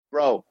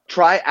Bro,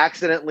 try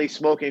accidentally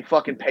smoking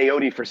fucking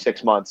peyote for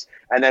 6 months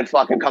and then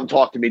fucking come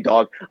talk to me,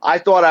 dog. I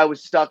thought I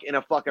was stuck in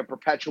a fucking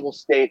perpetual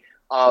state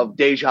of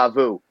deja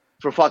vu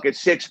for fucking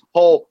 6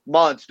 whole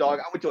months, dog.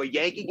 I went to a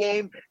Yankee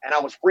game and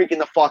I was freaking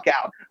the fuck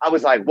out. I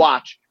was like,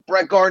 watch,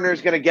 Brett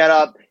Gardner's going to get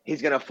up.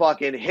 He's going to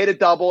fucking hit a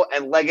double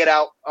and leg it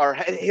out, or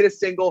hit a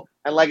single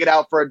and leg it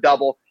out for a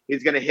double.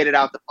 He's going to hit it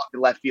out the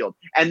fucking left field.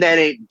 And then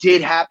it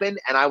did happen,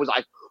 and I was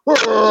like,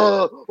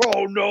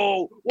 oh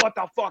no, what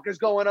the fuck is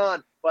going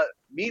on? But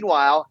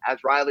meanwhile, as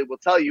Riley will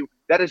tell you,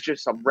 that is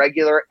just some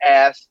regular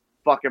ass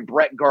fucking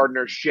Brett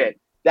Gardner shit.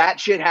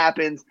 That shit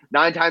happens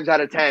 9 times out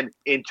of 10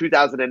 in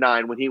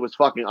 2009 when he was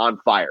fucking on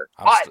fire.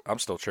 I'm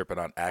still tripping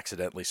on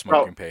accidentally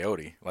smoking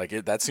peyote.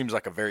 Like that seems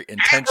like a very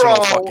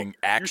intentional fucking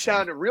action. You're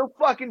sounding real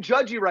fucking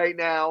judgy right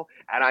now,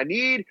 and I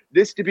need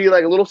this to be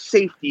like a little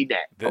safety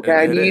net. Okay,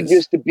 I need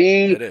this to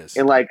be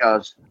in like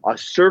a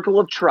circle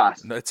of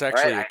trust. No, it's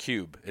actually a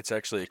cube. It's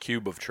actually a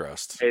cube of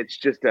trust. It's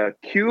just a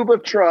cube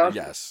of trust.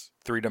 Yes,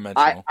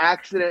 3-dimensional. I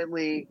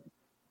accidentally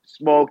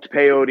smoked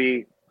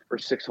peyote for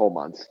 6 whole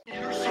months.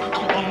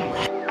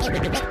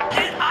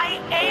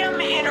 I am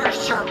inner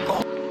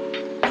circle.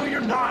 No, you're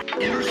not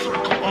inner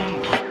circle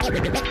only.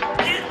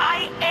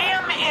 I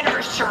am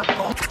inner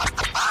circle.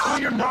 No,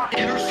 you're not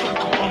inner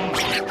circle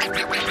only.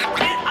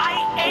 I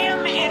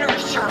am inner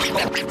circle.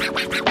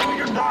 No,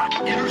 you're not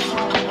inner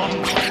circle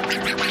only.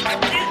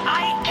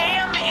 I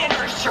am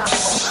inner circle.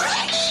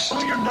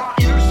 No, you're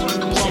not inner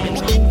circle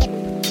only.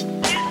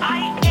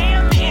 I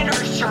am inner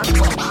circle.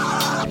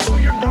 No,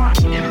 you're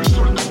not inner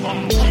circle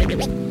only.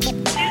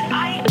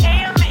 I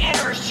am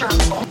inner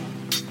circle.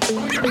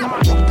 No, you're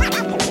not.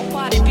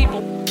 Party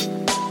people.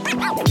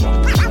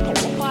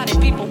 Party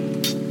people.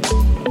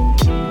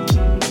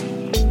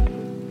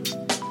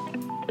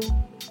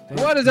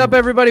 What is up,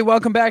 everybody?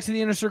 Welcome back to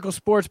the Inner Circle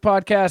Sports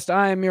Podcast.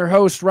 I am your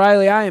host,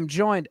 Riley. I am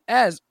joined,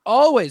 as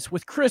always,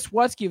 with Chris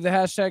Wutzke of the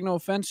Hashtag No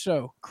Offense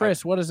Show.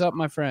 Chris, what is up,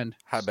 my friend?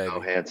 Hi, baby. So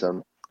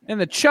handsome. And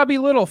the chubby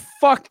little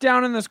fuck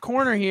down in this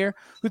corner here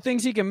who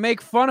thinks he can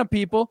make fun of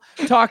people,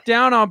 talk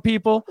down on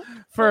people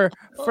for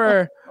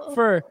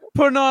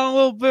putting on a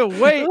little bit of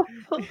weight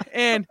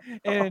and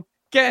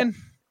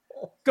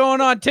going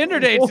on Tinder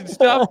dates and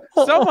stuff.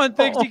 Someone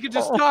thinks he could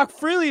just talk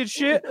freely and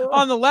shit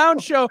on the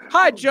lounge show.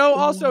 Hi, Joe.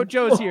 Also,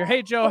 Joe's here.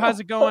 Hey, Joe,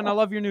 how's it going? I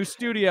love your new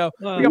studio.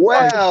 We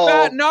got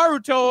fat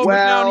Naruto over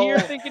down here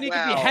thinking he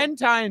could be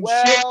hentai and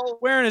shit,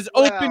 wearing his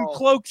open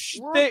cloak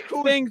thing,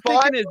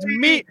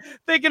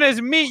 thinking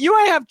his meat. You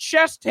ain't have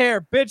chest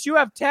hair, bitch. You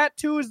have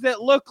tattoos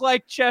that look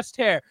like chest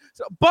hair.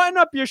 So button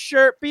up your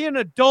shirt, be an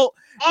adult.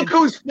 Look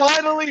who's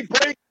finally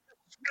breaking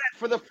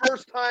for the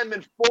first time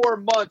in 4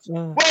 months.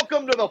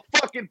 Welcome to the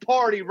fucking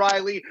party,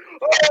 Riley.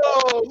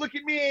 Oh, look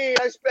at me.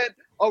 I spent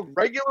a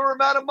regular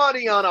amount of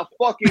money on a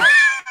fucking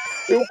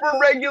super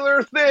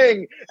regular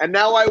thing, and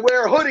now I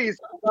wear hoodies.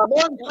 I'm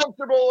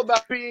uncomfortable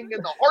about being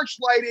in the harsh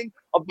lighting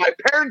of my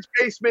parents'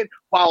 basement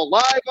while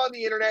live on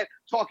the internet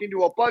talking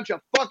to a bunch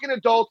of fucking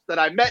adults that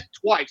I met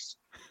twice.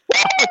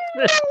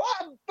 Woo!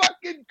 I'm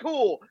fucking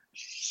cool.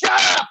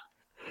 Shut up.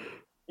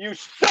 You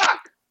suck.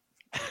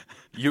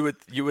 You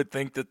would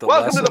think that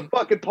Welcome to the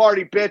fucking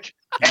party, bitch.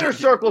 Inner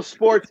Circle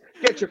Sports,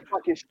 get your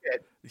fucking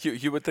shit.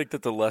 You would think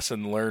that the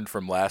lesson learned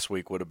from last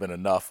week would have been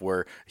enough,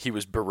 where he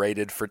was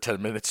berated for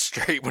 10 minutes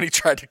straight when he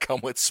tried to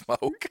come with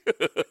smoke.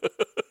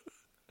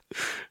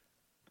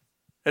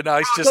 And now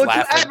he's just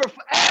laughing. Don't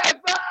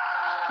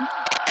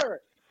you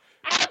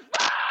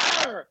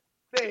ever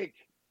think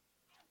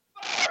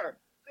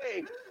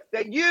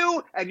that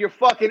you and your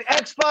fucking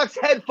Xbox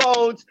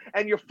headphones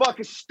and your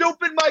fucking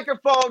stupid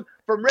microphone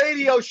from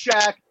Radio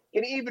Shack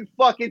can even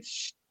fucking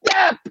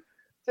step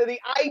to the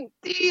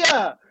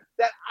idea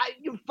that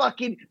you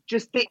fucking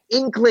just the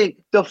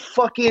inkling, the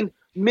fucking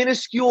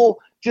minuscule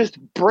just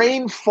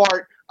brain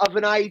fart of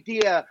an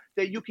idea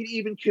that you can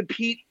even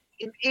compete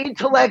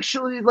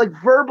intellectually, like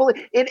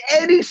verbally, in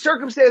any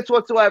circumstance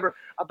whatsoever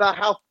about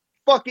how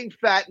fucking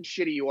fat and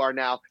shitty you are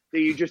now, that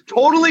you just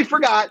totally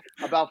forgot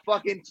about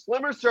fucking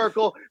Slimmer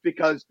Circle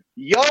because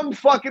young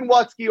fucking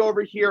Wutzke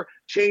over here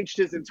changed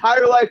his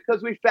entire life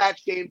because we fat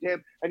shamed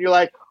him, and you're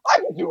like, I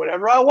can do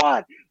whatever I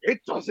want. It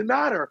doesn't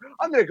matter.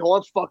 I'm going to go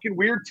on fucking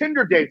weird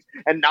Tinder dates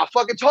and not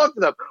fucking talk to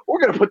them.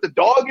 We're going to put the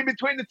dog in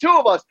between the two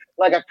of us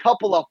like a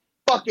couple of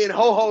fucking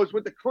ho-hos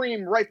with the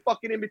cream right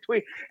fucking in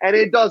between, and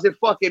it doesn't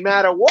fucking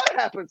matter what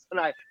happens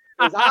tonight.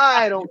 Because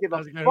I don't give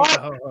a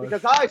fuck,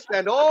 because I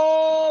spend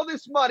all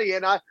this money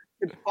and I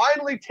can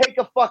finally take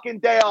a fucking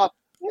day off.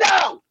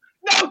 No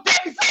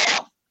days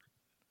off.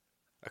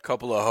 A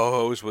couple of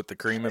ho-hos with the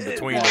cream in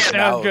between.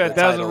 That was good.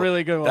 That was a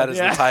really good one. That is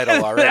the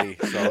title already.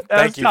 So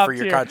thank you for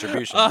your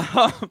contribution.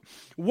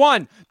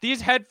 One,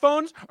 these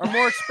headphones are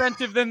more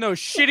expensive than those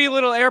shitty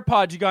little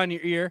AirPods you got in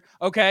your ear.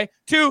 Okay.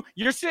 Two,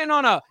 you're sitting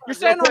on a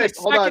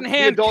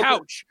secondhand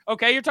couch.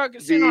 Okay,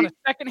 sitting on a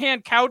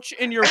secondhand couch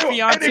in your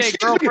fiance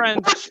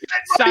girlfriend's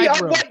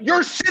side room. What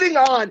you're sitting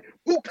on?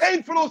 Who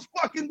paid for those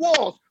fucking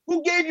walls?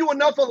 Who gave you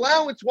enough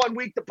allowance one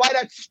week to buy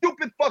that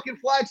stupid fucking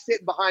flag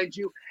sitting behind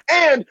you?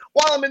 And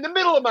while I'm in the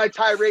middle of my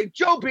tirade,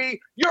 Joe B,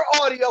 your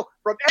audio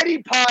from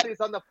any pod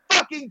is on the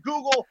fucking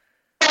Google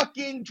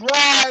fucking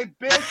Drive,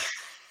 bitch.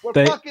 We're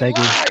fucking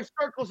live.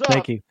 Circles up.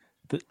 Thank you.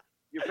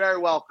 You're very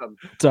welcome.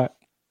 Sorry.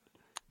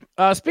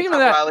 Speaking of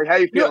that, Riley, how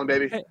you feeling,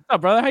 baby? Hey, what's up,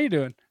 brother? How you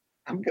doing?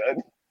 I'm good.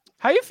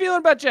 How you feeling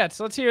about Jets?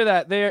 Let's hear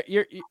that.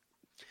 You're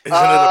Isn't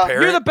it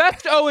apparent? You're the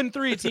best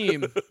 0-3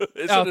 team.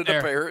 Isn't it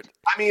apparent?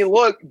 I mean,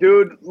 look,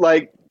 dude,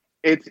 like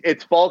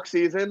it's Falk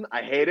season.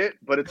 I hate it,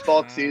 but it's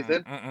Falk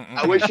season.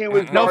 I wish he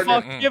was no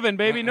Gardner. fucks given,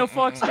 baby. No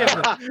fucks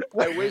given.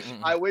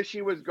 I wish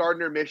he was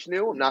Gardner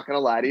Minshew. I'm not gonna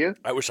lie to you.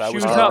 I wish I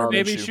was Shoes Gardner up,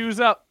 baby. Minshew. Shoes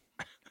up.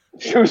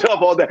 Shoes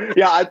up all day.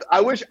 Yeah,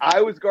 I wish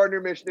I was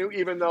Gardner Minshew,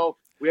 even though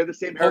we have the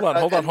same haircut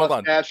Hold on.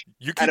 mustache,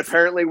 and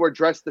apparently we're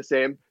dressed the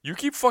same. You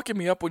keep fucking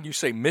me up when you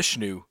say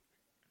Mishnu.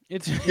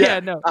 It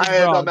doesn't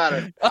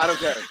matter. I don't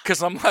care.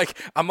 Because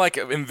I'm like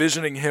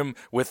envisioning him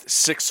with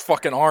 6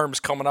 fucking arms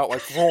coming out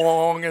like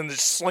wrong and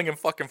just slinging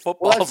fucking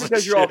footballs. Well, that's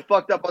because you're all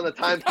fucked up on the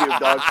time cube,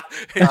 dog.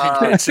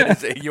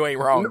 You ain't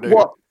wrong, dude.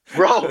 Well,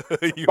 bro,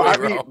 You ain't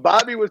wrong.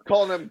 Bobby was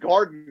calling him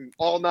Garden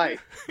all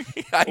night.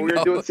 When we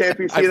were doing Sam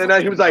PC the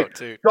night. He was like,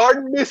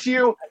 Garden miss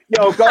you.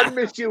 Yo, Garden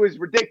miss you is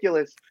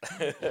ridiculous.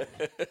 And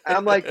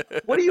I'm like,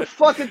 what are you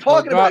fucking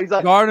talking about? He's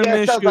like, Garden yeah,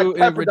 miss sounds you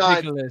like is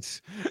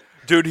ridiculous.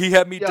 Dude, he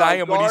had me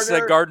dying when he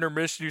said Gardner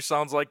Gardner Minshew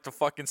sounds like the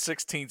fucking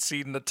 16th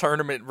seed in the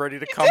tournament, ready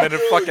to come in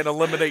and fucking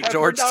eliminate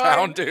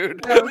Georgetown,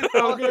 dude.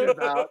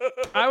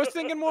 I was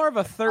thinking more of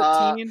a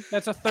 13.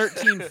 That's a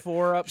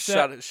 13-4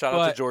 upset. Shout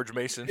out to George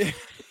Mason.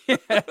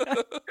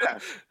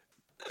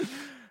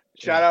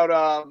 Shout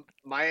out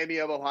Miami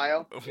of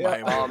Ohio.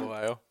 Miami of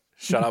Ohio.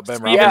 Shout out Ben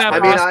Speaking Roethlisberger.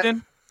 of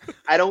Boston.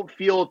 I don't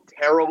feel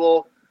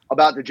terrible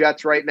about the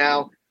Jets right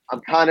now.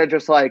 I'm kind of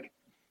just like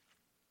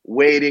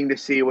waiting to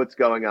see what's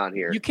going on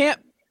here.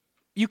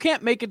 You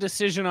can't make a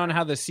decision on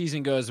how the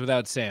season goes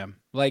without Sam.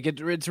 Like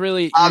it's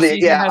really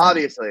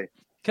obviously.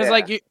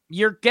 Because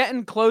you're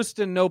getting close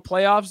to no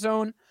playoff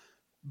zone,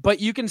 but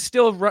you can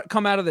still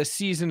come out of the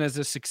season as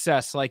a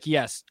success. Like,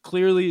 yes,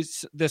 clearly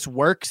this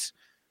works,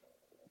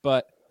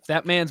 but if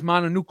that man's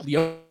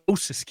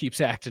mononucleosis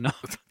keeps acting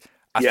up.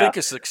 I think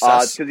a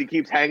success because he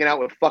keeps hanging out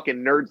with fucking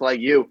nerds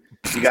like you.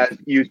 You guys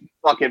use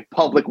fucking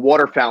public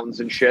water fountains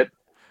and shit.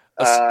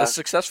 A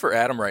success for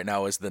Adam right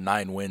now is the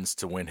 9 wins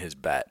to win his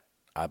bet.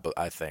 I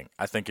think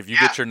if you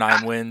get your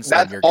 9 wins,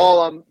 that's then you're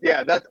all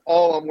good. That's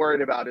all I'm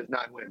worried about is 9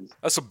 wins.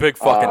 That's a big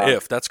fucking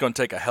if. That's going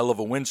to take a hell of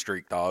a win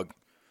streak, dog.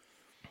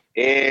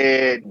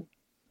 It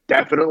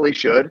definitely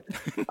should.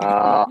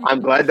 I'm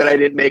glad that I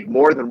didn't make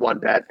more than one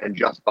bet and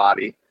just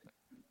Bobby.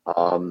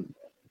 But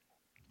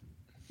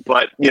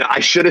I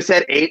should have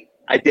said 8.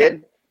 I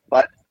did,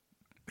 but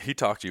he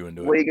talked you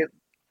into it.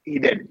 He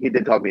did. He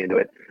did talk me into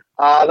it.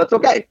 That's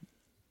okay.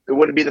 It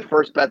wouldn't be the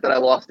first bet that I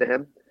lost to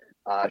him.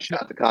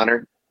 Shout out to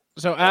Connor.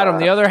 So, Adam,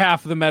 the other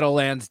half of the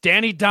Meadowlands,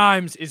 Danny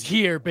Dimes is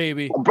here,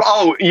 baby.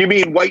 Oh, you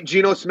mean White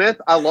Geno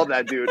Smith? I love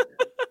that dude.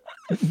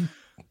 He's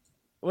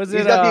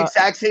got the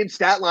exact same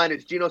stat line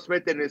as Geno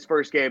Smith did in his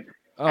first game.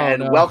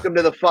 Welcome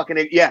to the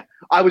fucking – yeah.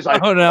 I was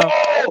like,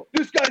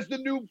 this guy's the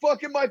new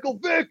fucking Michael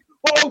Vick.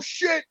 Oh,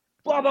 shit.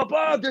 Blah, blah,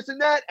 blah, this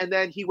and that. And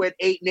then he went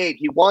 8-8.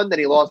 He won, then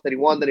he lost, then he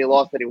won, then he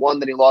lost, then he won,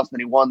 then he lost,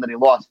 then he won, then he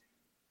lost.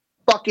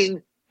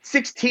 Fucking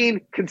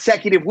 16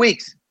 consecutive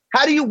weeks.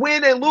 How do you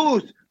win and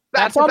lose?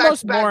 That's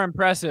almost more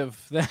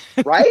impressive than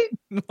right?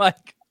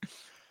 like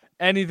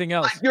anything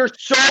else. Like you're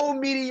so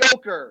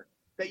mediocre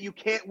that you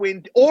can't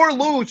win or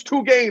lose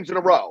 2 games in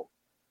a row.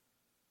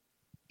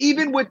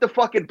 Even with the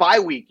fucking bye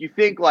week, you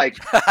think like,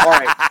 all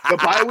right, the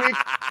bye week,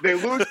 they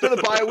lose to the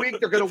bye week,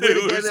 they're going to win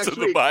again next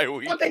week.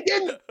 But they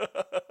didn't.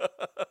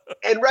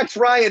 And Rex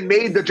Ryan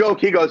made the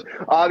joke. He goes,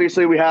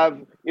 obviously we have,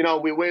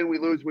 we win, we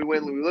lose, we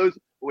win, we lose.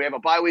 We have a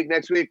bye week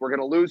next week. We're going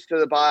to lose to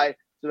the bye.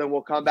 So then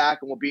we'll come back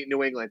and we'll beat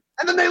New England.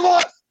 And then they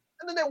lost.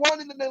 And then they won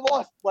and then they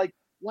lost. Like,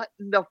 what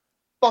in the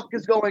fuck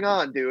is going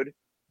on, dude?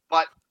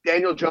 But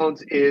Daniel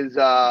Jones is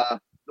the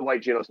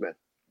White Geno Smith.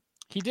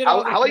 He did.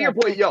 How about your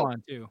boy,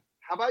 too.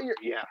 How about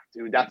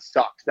dude, that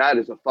sucks. That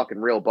is a fucking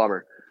real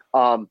bummer.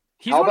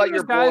 He's how one about of those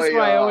your guys boy, who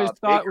I always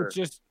thought Baker? was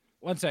just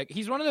one sec.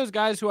 He's one of those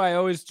guys who I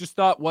always just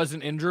thought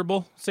wasn't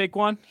injurable.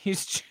 Saquon.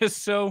 He's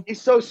just so. He's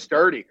so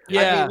sturdy.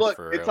 Yeah. I mean, look,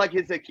 it's like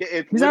his.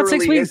 It's he's not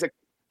 6 weeks.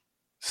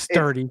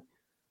 Sturdy.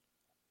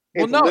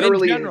 It's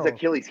literally his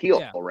Achilles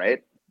heel,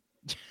 right?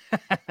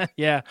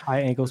 Yeah.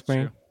 High ankle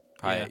sprain.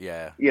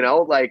 Yeah.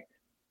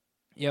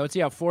 What's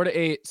he out 4 to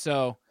 8?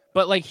 So,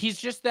 but like he's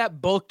just that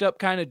bulked up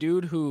kind of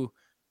dude who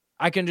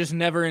I can just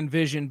never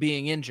envision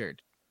being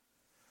injured.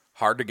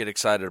 Hard to get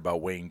excited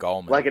about Wayne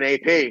Gallman. Like an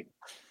AP.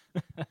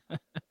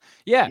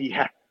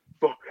 Yeah.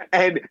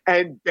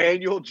 And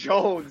Daniel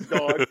Jones,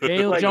 dog.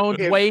 Daniel Jones,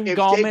 Wayne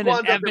Gallman,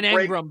 and Evan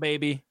Engram,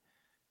 baby.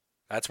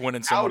 That's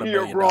winning someone $1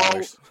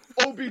 million.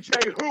 OBJ,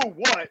 who?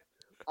 What?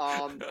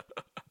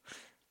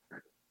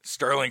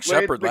 Sterling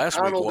Shepard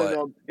last week.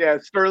 What? Yeah,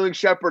 Sterling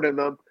Shepard in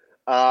them.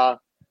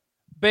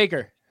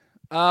 Baker,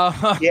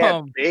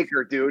 Yeah,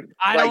 Baker, dude.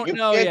 I don't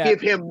know. You can't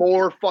give him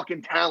more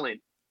fucking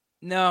talent.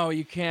 No,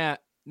 you can't.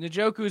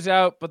 Njoku's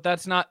out, but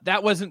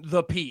that wasn't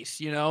the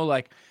piece,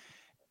 like.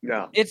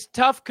 No. It's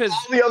tough because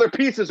all the other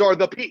pieces are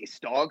the piece,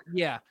 dog.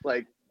 Yeah.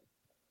 Like,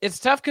 it's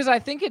tough because I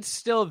think it's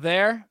still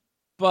there,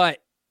 but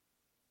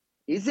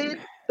is it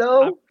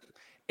though?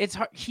 It's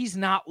hard. He's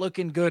not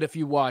looking good if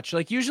you watch.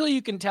 Like, usually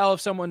you can tell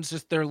if someone's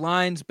just their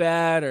line's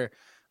bad or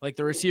like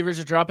the receivers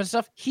are dropping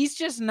stuff. He's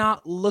just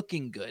not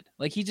looking good.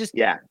 Like, he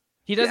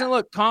doesn't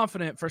look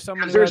confident for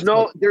someone. There's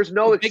no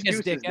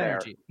excuses dick there.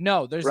 Energy.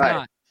 No, there's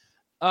not.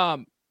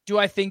 Do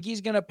I think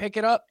he's gonna pick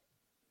it up?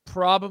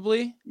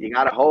 Probably. You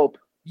gotta hope.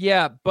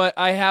 Yeah, but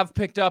I have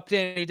picked up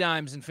Danny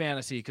Dimes in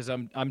fantasy because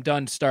I'm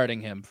done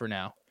starting him for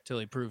now till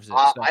he proves it.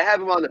 I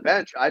have him on the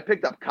bench. I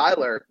picked up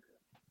Kyler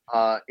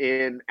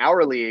in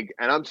our league,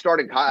 and I've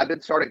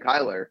been starting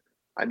Kyler.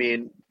 I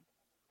mean,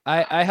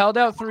 I held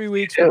out 3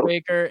 weeks for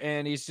Baker,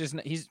 and he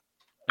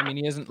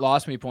hasn't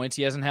lost me points.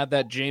 He hasn't had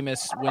that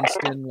Jameis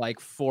Winston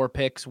 4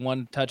 picks,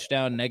 1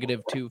 touchdown,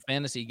 -2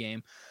 fantasy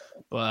game.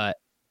 But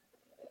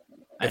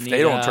if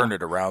they don't turn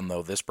it around,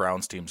 though, this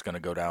Browns team's going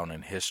to go down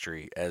in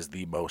history as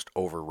the most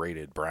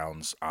overrated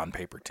Browns on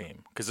paper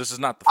team. Because this is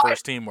not the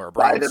first team where a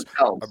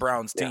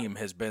Browns team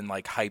has been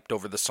hyped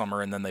over the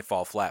summer and then they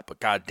fall flat. But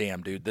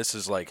goddamn, dude, this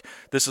is like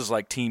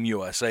Team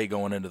USA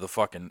going into the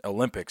fucking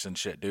Olympics and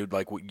shit, dude.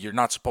 Like, you're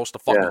not supposed to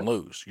fucking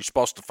lose. You're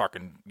supposed to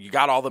you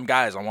got all them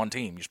guys on one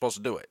team. You're supposed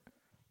to do it.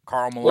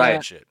 Carl Malone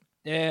and shit.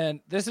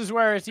 And this is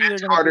where it's either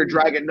harder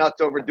dragging nuts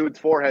over dudes'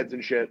 foreheads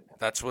and shit.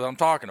 That's what I'm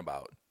talking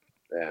about.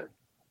 Yeah.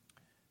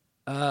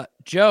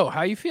 Joe,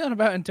 how you feeling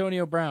about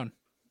Antonio Brown?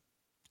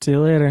 See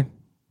you later.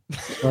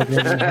 What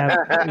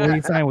are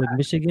you signing with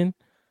Michigan?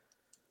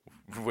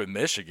 With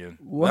Michigan?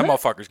 What? That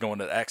motherfucker's going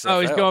to XFL. Oh,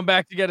 he's going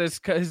back to get his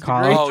degree.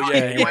 Oh,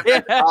 yeah. He went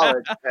back to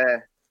college.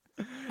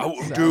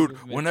 Oh, dude,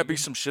 wouldn't that be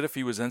some shit if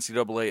he was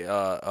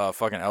NCAA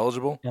fucking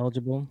eligible?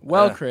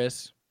 Well,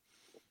 Chris.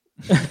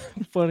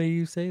 Funny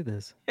you say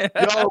this.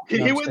 Yo,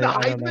 can he win the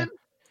Heisman?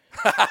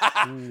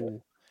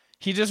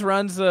 He just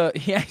runs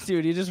he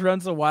just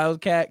runs the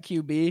Wildcat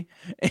QB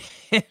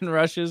and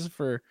rushes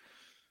for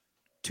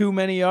too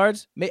many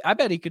yards. I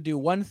bet he could do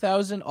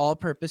 1,000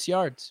 all-purpose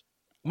yards,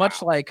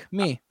 much like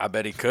me. I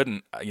bet he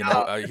couldn't.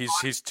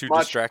 He's too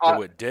distracted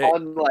with dick.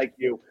 Unlike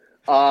you.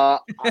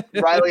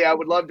 Riley, I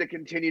would love to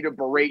continue to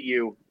berate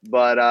you,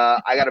 but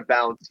I got to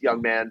bounce,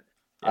 young man.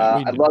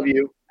 I love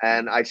you,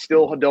 and I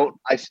still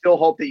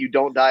hope that you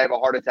don't die of a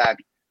heart attack.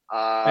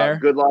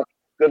 Good luck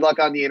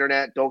on the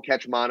internet. Don't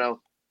catch mono.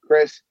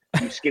 Chris,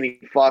 you skinny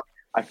fuck.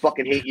 I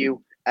fucking hate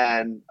you.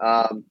 And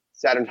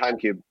Saturn Time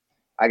Cube.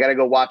 I got to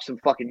go watch some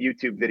fucking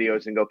YouTube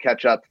videos and go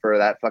catch up for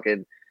that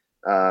fucking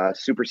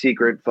super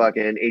secret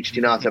fucking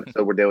HT Knots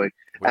episode we're doing.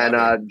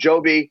 And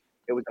Joby,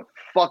 it was a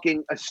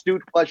fucking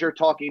astute pleasure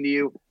talking to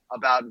you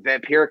about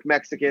vampiric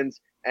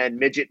Mexicans and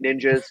midget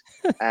ninjas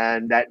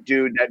and that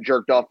dude that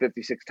jerked off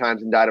 56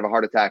 times and died of a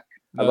heart attack.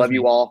 I love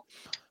you all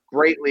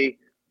greatly.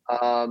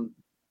 Fuck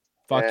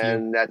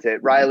and you. That's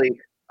it. Riley,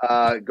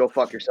 go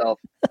fuck yourself.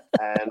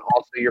 And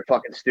also, you're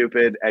fucking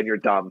stupid and you're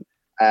dumb.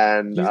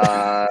 And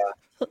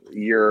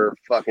you're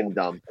fucking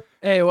dumb.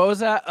 Hey, what was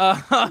that?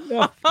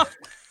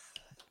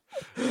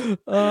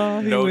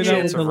 No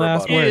chance of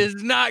rebuttal. He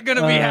is not going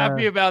to be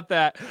happy about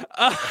that.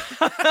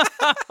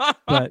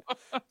 But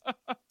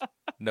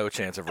no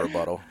chance of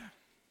rebuttal.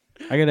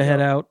 I got to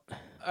head out.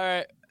 All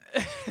right.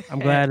 I'm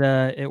glad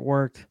it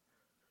worked.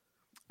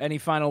 Any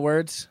final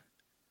words?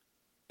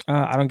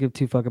 I don't give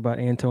 2 fuck about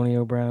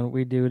Antonio Brown.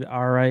 We did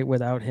all right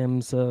without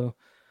him, so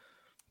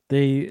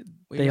they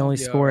only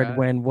scored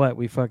when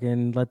we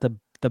fucking let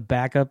the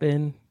backup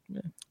in.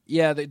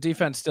 Yeah, the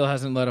defense still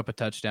hasn't let up a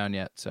touchdown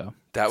yet. So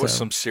that was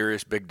some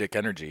serious big dick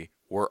energy.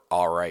 We're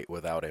all right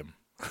without him.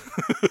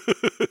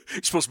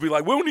 You're supposed to be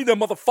like, we don't need that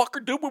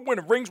motherfucker, dude. We're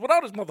winning rings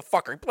without his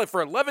motherfucker. He played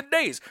for 11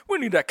 days. We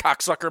don't need that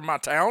cocksucker in my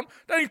town.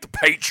 That ain't the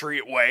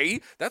Patriot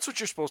way. That's what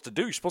you're supposed to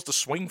do. You're supposed to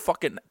swing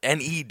fucking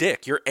NE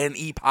dick. Your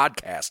NE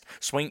podcast.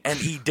 Swing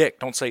NE dick.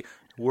 Don't say,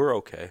 we're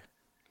okay.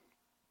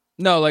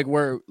 No,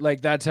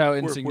 that's how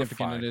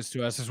insignificant it is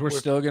to us. We're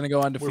still going to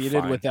go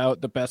undefeated without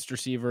the best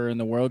receiver in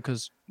the world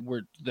because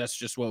that's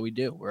just what we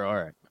do. We're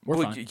all right.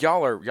 We're fine.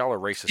 Y'all are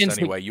racist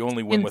anyway. You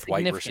only win with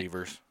white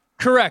receivers.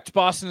 Correct.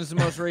 Boston is the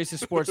most racist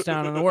sports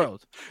town in the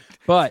world.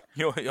 But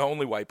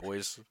only white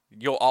boys.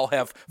 You'll all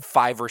have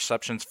 5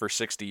 receptions for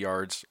 60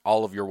 yards.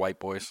 All of your white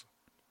boys.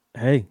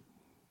 Hey.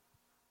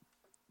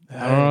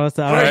 There's more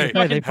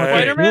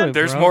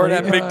of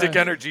that big dick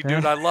energy,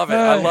 dude. I love it.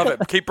 I love it.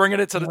 Keep bringing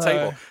it to the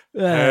table.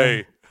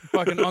 Hey.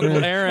 Fucking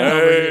Uncle Aaron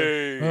over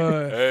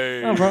here.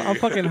 Hey. Oh, bro, I'm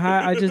fucking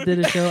high. I just did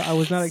a show. I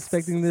was not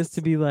expecting this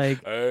to be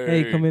like,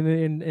 hey come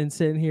in and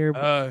sitting here.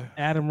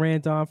 Adam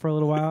rant on for a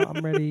little while.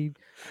 I'm ready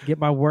to get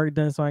my work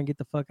done so I can get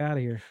the fuck out of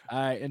here.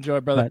 All right. Enjoy,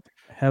 brother.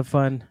 But have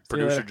fun.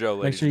 Producer Joe,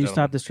 make sure you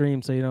stop the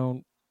stream so you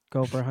don't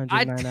go for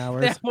 109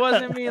 hours. That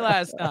wasn't me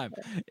last time.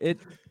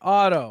 It's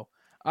Otto.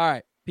 All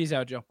right. Peace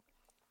out, Joe.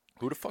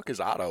 Who the fuck is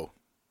Otto?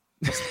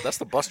 That's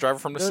the bus driver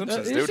from The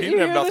Simpsons, dude. He You didn't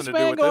have hear nothing this to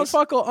man do with going this.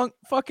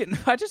 fucking.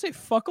 I just say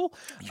fuckle.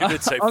 You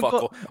did say Uncle,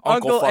 fuckle.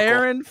 Uncle Fuckle.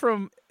 Aaron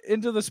from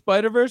Into the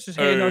Spider-Verse is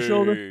hand on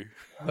shoulder. He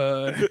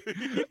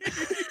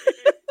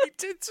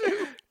did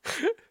too.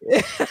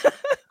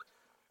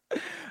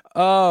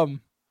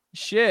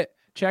 Shit.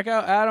 Check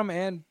out Adam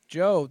and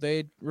Joe.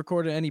 They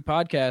recorded Any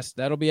Podcast.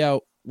 That'll be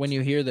out when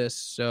you hear this.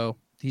 So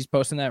he's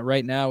posting that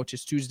right now, which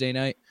is Tuesday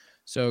night.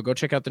 So go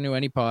check out the new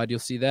Any Pod. You'll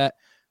see that.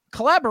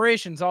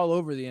 Collaborations all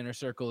over the Inner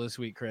Circle this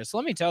week, Chris.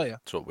 Let me tell you.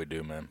 That's what we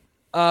do, man.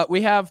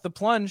 We have The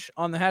Plunge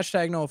on the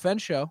hashtag No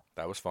Offense show.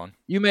 That was fun.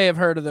 You may have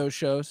heard of those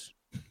shows.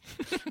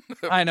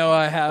 I know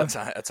I have.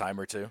 A time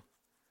or two.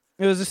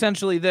 It was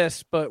essentially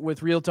this, but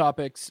with real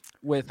topics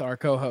with our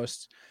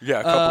co-hosts. Yeah,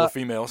 a couple of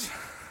females.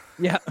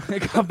 Yeah, a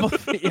couple.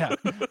 Yeah,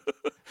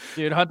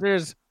 dude.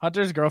 Hunter's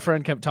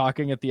girlfriend kept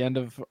talking at the end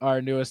of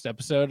our newest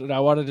episode, and I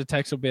wanted to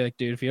text her and be like,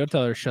 "Dude, if you don't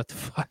tell her, shut the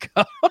fuck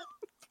up."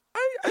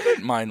 I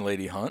didn't mind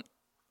Lady Hunt.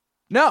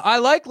 No, I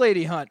like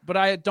Lady Hunt, but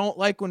I don't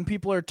like when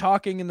people are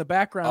talking in the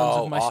backgrounds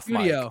of my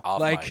studio.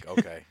 Mic.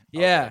 Okay.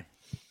 Yeah.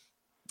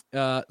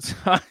 Okay.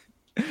 So,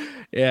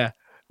 yeah,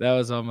 that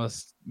was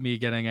almost me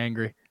getting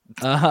angry.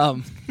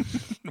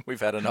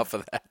 We've had enough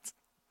of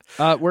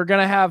that. We're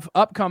gonna have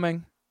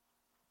upcoming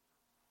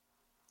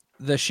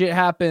the Shit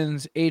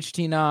Happens,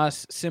 HT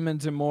Nos,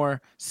 Simmons and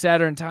More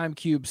Saturn Time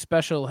Cube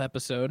special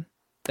episode.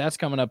 That's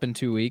coming up in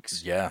 2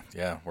 weeks. Yeah,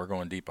 we're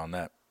going deep on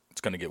that. It's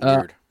gonna get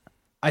weird.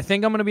 I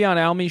think I'm gonna be on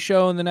Almy's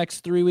show in the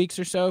next 3 weeks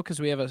or so because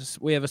we have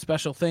a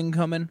special thing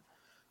coming.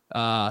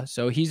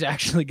 So he's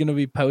actually gonna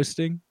be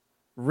posting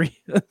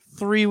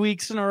 3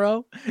 weeks in a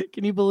row.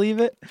 Can you believe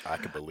it? I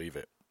can believe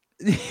it.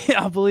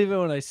 Yeah, I'll believe it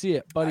when I see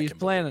it, but he's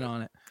planning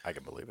on it. I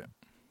can believe it.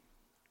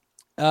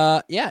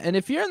 Yeah, and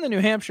if you're in the New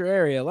Hampshire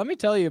area, let me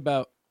tell you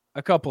about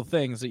a couple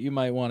things that you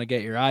might want to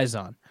get your eyes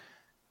on.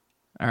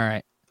 All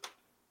right.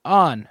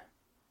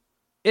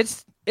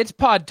 It's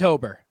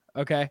Podtober,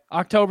 okay?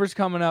 October's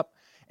coming up,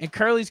 and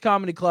Curly's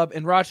Comedy Club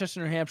in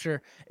Rochester, New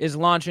Hampshire is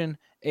launching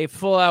a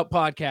full-out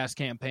podcast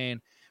campaign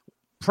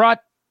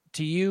brought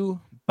to you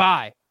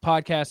by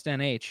Podcast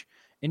NH.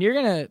 And you're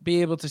going to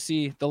be able to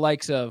see the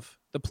likes of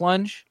The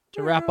Plunge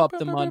to wrap up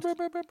the month.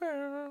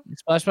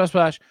 Splash, splash,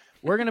 splash.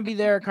 We're going to be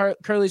there at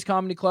Curly's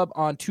Comedy Club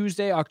on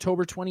Tuesday,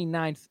 October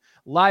 29th.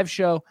 Live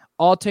show.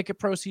 All ticket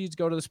proceeds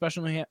go to the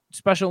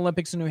Special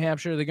Olympics in New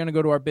Hampshire. They're going to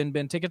go to our bin.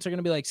 Tickets are going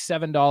to be like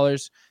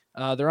 $7.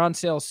 They're on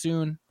sale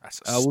soon.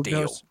 That's a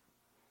steal.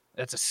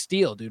 That's a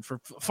steal, dude, for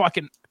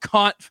fucking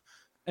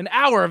an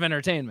hour of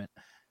entertainment.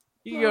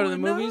 You can go to the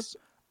movies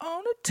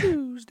on a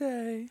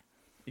Tuesday.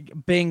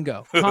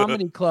 Bingo.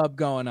 Comedy Club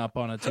going up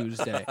on a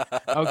Tuesday.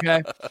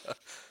 Okay.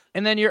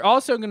 And then you're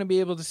also going to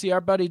be able to see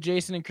our buddy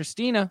Jason and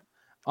Christina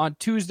on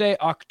Tuesday,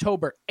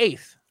 October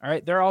 8th. All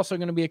right. They're also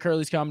going to be at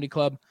Curly's Comedy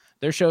Club.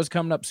 Their show's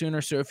coming up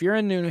sooner. So if you're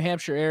in the New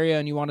Hampshire area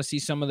and you want to see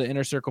some of the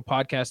Inner Circle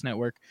Podcast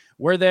Network,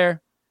 we're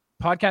there.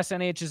 Podcast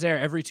NH is there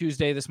every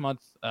Tuesday this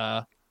month.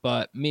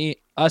 But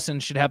us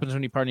and Shit Happens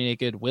When You Party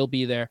Naked will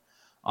be there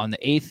on the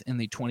 8th and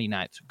the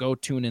 29th. So go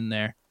tune in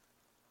there.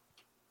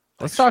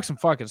 Let's talk some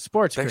fucking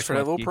sports. Thanks Chris for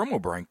that Wutzke. little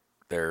promo break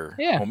there,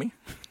 Yeah. homie.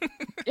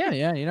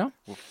 Yeah, you know.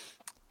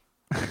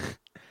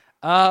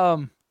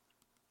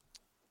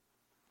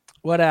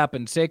 What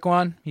happened?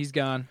 Saquon, he's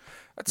gone.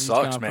 That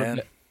sucks, gone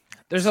man.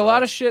 There's a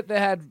lot of shit that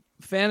had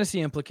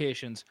fantasy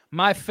implications.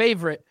 My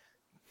favorite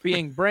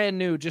being brand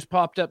new just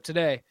popped up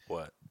today.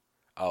 What?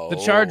 Oh, the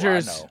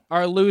Chargers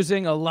are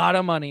losing a lot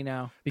of money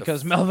now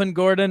because Melvin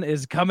Gordon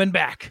is coming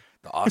back.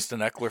 The Austin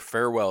Eckler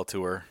farewell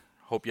tour.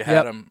 Hope you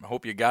had him.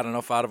 Hope you got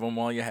enough out of him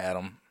while you had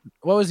him.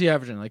 What was he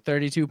averaging? Like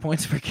 32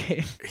 points per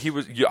game? He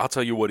was. I'll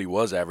tell you what he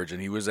was averaging.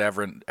 He was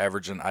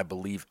averaging, I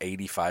believe,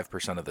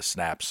 85% of the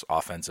snaps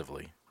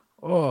offensively.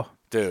 Oh,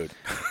 dude.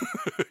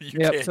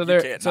 So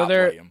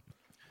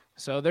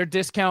their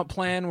discount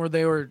plan where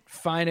they were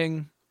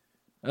finding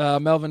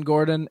Melvin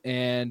Gordon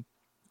and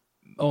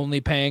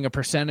only paying a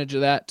percentage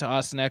of that to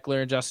Austin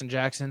Eckler and Justin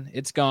Jackson,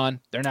 it's gone.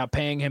 They're now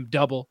paying him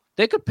double.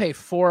 They could pay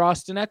 4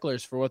 Austin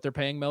Ecklers for what they're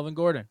paying Melvin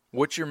Gordon.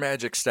 What's your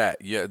magic stat?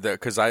 Yeah,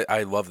 because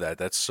I love that.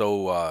 That's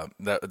so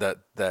that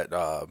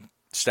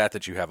stat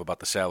that you have about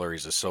the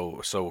salaries is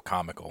so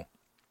comical.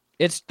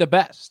 It's the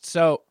best.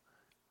 So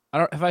I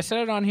don't. Have I said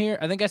it on here?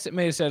 I think I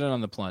may have said it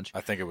on the Plunge.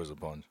 I think it was a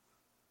Plunge.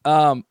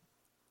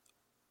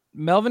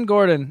 Melvin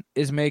Gordon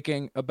is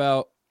making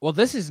about. Well,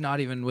 this is not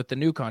even with the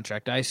new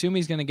contract. I assume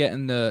he's going to get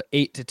in the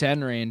 8 to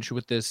 10 range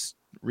with this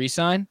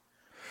re-sign.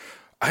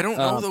 I don't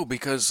know, though,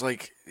 because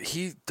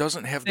he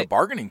doesn't have the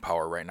bargaining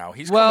power right now.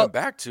 He's coming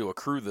back to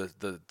accrue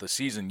the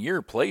season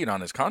year played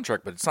on his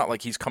contract, but it's not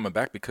like he's coming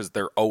back because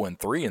they're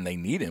 0-3 and they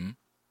need him,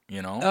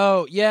 you know?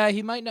 Oh, yeah,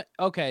 he might not.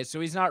 Okay,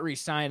 so he's not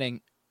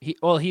re-signing.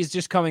 He's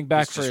just coming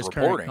back for his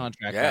current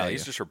contract value. Yeah,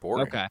 he's just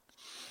reporting. Okay.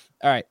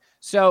 All right.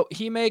 So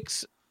he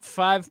makes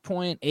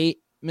 $5.8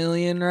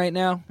 million right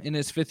now in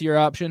his 5th-year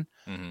option.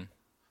 Mm-hmm.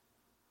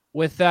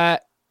 With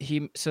that,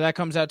 that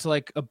comes out to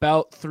like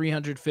about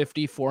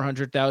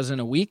 $350,000-$400,000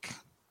 a week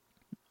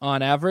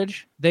on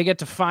average. They get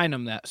to fine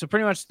him that. So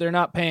pretty much they're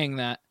not paying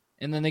that,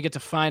 and then they get to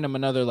fine him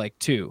another like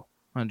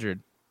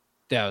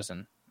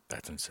 $200,000.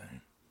 That's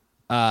insane.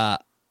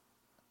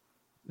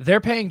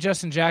 They're paying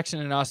Justin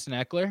Jackson and Austin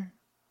Eckler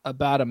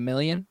about $1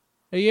 million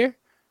a year,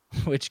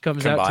 which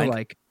comes out to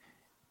like,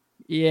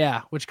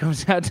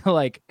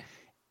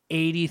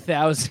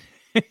 $80,000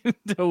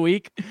 a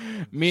week,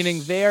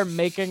 meaning they are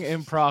making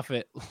in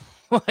profit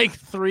like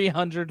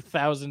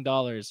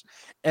 $300,000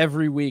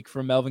 every week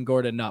for Melvin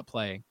Gordon not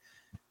playing,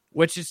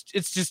 which is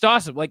it's just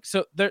awesome. Like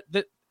so,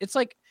 it's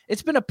like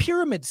it's been a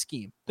pyramid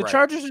scheme. The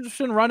Chargers have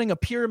been running a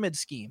pyramid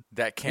scheme.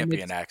 That can't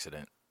be an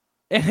accident,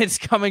 and it's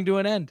coming to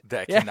an end.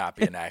 That cannot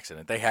be an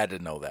accident. They had to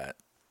know that.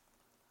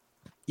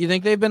 You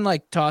think they've been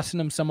like tossing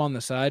him some on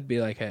the side,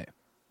 be like, hey?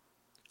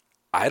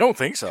 I don't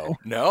think so.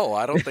 No,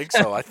 I don't think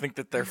so. I think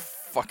that they're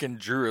fucking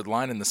drew a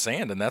line in the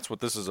sand, and that's what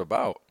this is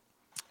about.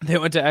 They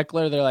went to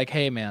Eckler. They're like,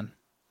 hey, man,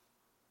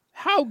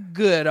 how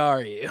good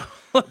are you?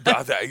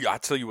 I'll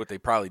tell you what they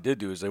probably did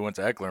do is they went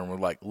to Eckler and were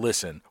like,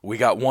 listen, we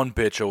got one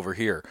bitch over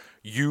here.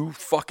 You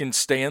fucking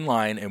stay in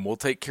line, and we'll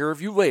take care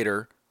of you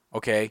later.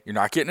 Okay, you're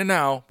not getting it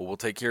now, but we'll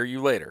take care of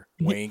you later.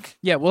 Wink.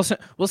 Yeah, we'll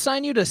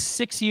sign you to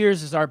 6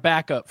 years as our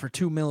backup for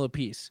 $2 million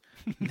apiece.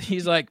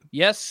 He's like,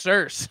 yes,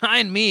 sir,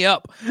 sign me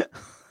up.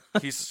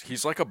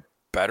 He's like a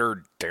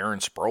better Darren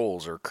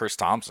Sproles or Chris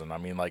Thompson. I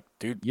mean, like,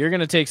 dude, you're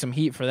gonna take some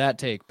heat for that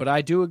take, but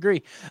I do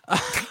agree.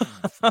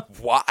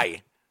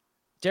 Why?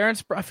 I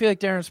feel like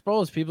Darren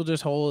Sproles, people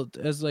just hold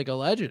as like a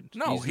legend.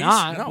 No, he's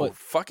not. No, but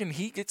fucking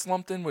he gets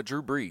lumped in with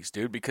Drew Brees,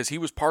 dude, because he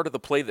was part of the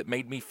play that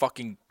made me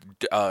fucking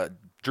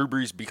Drew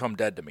Brees become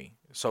dead to me.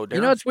 So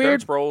it's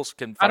weird. Darren Sproles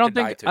can fucking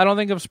die too. I don't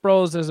think of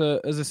Sproles as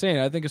a Saint.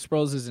 I think of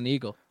Sproles as an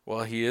Eagle.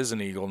 Well, he is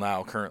an Eagle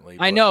now currently.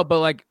 I know, but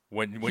like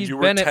when you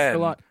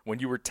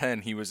were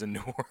 10, he was in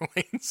New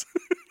Orleans.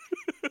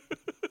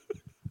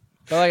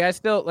 But like I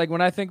still like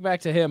when I think back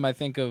to him, I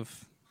think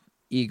of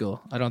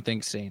Eagle. I don't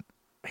think Saint.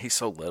 He's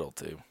so little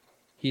too.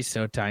 He's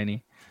so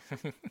tiny.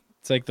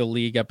 It's like the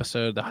League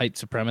episode, the height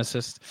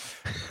supremacist.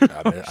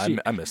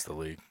 I miss the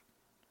League.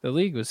 The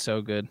League was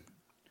so good.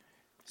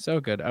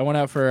 So good. I went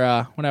out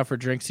for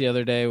drinks the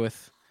other day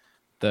with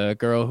the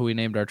girl who we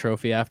named our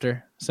trophy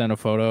after. Sent a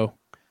photo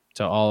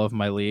to all of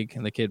my league,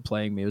 and the kid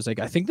playing me was like,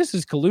 "I think this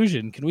is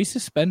collusion. Can we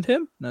suspend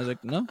him?" And I was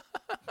like, "No,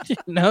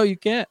 no, you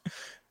can't."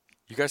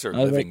 You guys are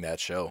living that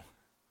show,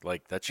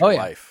 like that's your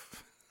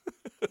life.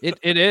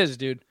 It is,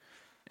 dude.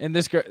 And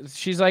this girl,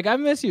 she's like, "I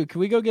miss you. Can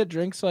we go get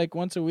drinks like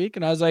once a week?"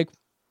 And I was like,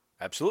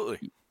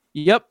 "Absolutely."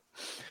 Yep.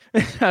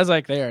 I was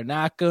like, they are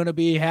not going to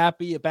be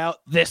happy about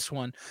this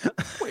one.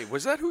 Wait,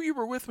 was that who you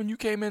were with when you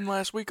came in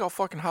last week all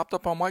fucking hopped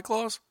up on White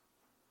Claws?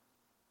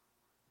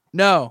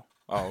 No.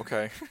 Oh,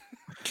 okay.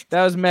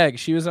 That was Meg.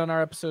 She was on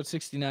our episode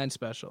 69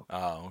 special.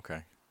 Oh,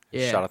 okay.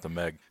 Yeah. Shout out to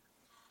Meg.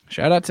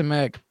 Shout out to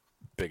Meg.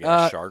 Big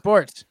ass shark.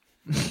 Sports.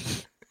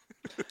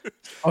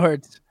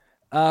 Sports.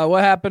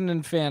 What happened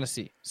in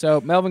fantasy?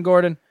 So, Melvin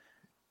Gordon.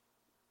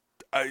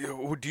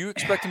 Do you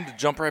expect him to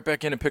jump right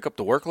back in and pick up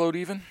the workload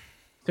even?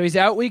 So he's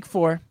out week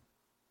 4.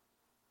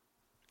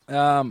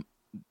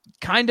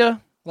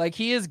 Kinda. Like,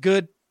 he is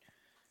good.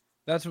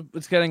 That's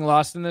what's getting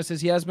lost in this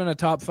is he has been a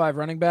top 5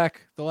 running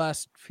back the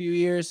last few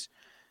years.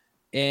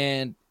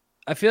 And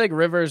I feel like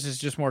Rivers is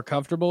just more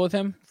comfortable with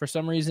him. For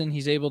some reason,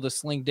 he's able to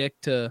sling dick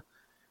to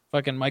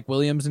fucking Mike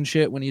Williams and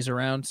shit when he's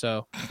around.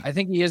 So I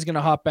think he is going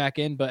to hop back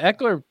in. But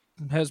Eckler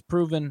has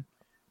proven.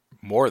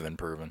 More than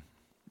proven.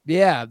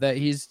 Yeah, that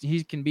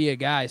he can be a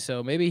guy.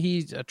 So maybe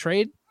he's a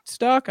trade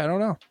stock. I don't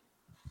know.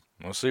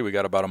 We'll see. We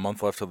got about a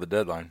month left till the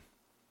deadline.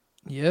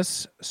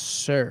 Yes,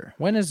 sir.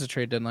 When is the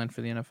trade deadline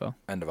for the NFL?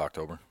 End of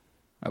October.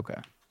 Okay.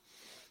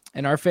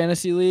 In our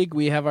fantasy league,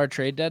 we have our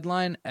trade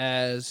deadline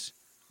as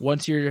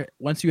once you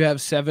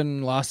have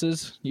 7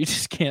 losses, you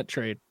just can't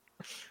trade.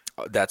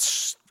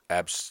 That's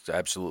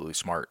absolutely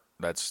smart.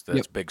 That's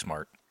big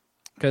smart.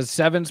 Because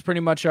 7's pretty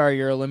much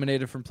you're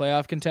eliminated from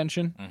playoff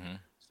contention. Mm-hmm.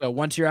 So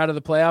once you're out of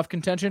the playoff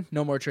contention,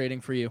 no more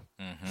trading for you.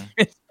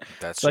 Mm-hmm.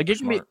 That's like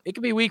it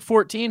could be week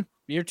 14.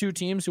 Your 2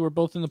 teams who are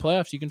both in the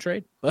playoffs, you can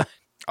trade.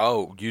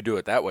 Oh, you do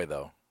it that way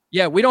though.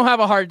 Yeah, we don't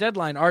have a hard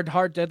deadline. Our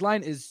hard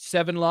deadline is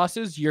 7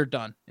 losses. You're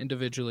done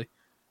individually.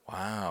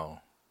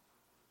 Wow.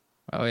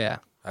 Oh yeah,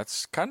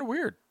 that's kind of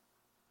weird.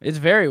 It's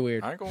very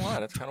weird. I ain't gonna lie,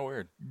 that's kind of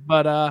weird.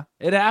 But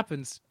it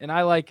happens, and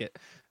I like it.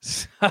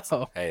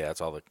 So hey,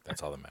 that's all that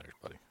matters,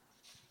 buddy.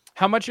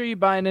 How much are you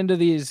buying into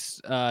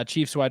these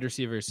Chiefs wide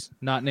receivers,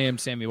 not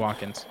named Sammy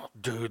Watkins?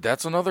 Dude,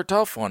 that's another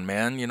tough one,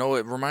 man. You know,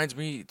 it reminds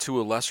me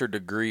to a lesser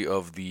degree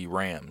of the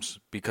Rams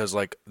because,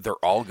 like,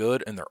 they're all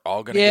good and they're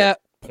all going to get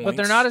points. But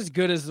they're not as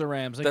good as the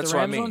Rams. Like, that's the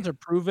Rams what I mean. Ones are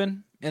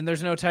proven, and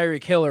there's no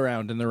Tyreek Hill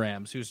around in the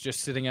Rams, who's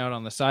just sitting out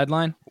on the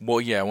sideline.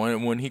 Well, yeah,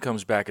 when he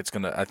comes back,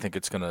 I think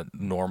it's gonna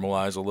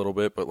normalize a little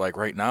bit. But like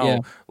right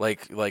now,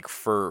 like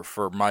for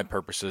my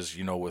purposes,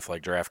 you know, with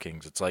like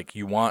DraftKings, it's like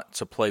you want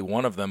to play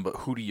one of them, but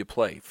who do you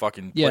play?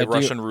 Fucking play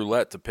Russian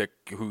roulette to pick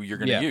who you're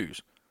gonna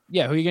use.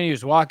 Yeah, who are you gonna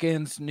use?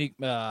 Watkins,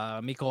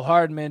 Mecole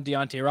Hardman,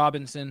 Deontay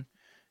Robinson,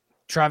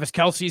 Travis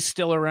Kelce's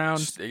still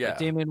around. Yeah,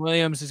 Damian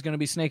Williams is gonna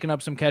be snaking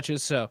up some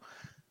catches. So,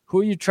 who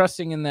are you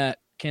trusting in that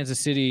Kansas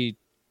City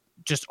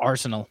just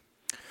Arsenal?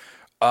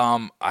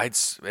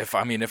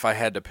 If I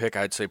had to pick,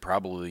 I'd say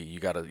probably you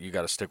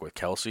gotta stick with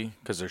Kelsey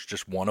because there's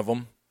just one of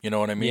them. You know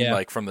what I mean? Yeah.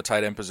 Like from the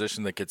tight end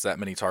position that gets that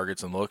many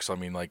targets and looks. I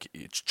mean, like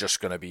it's just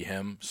gonna be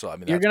him. So I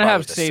mean, you're that's gonna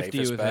have the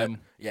safety with bet. him.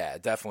 Yeah,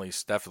 definitely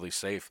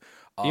safe.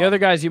 The other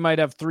guys, you might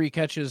have 3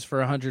 catches for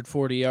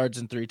 140 yards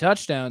and 3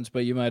 touchdowns,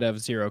 but you might have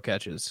 0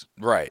 catches.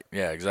 Right.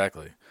 Yeah.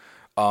 Exactly.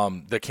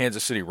 The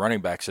Kansas City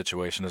running back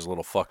situation is a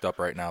little fucked up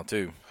right now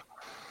too.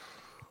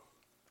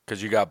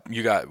 Because you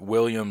got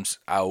Williams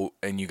out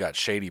and you got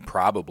Shady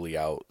probably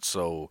out.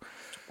 So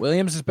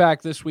Williams is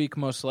back this week,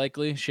 most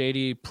likely.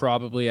 Shady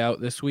probably out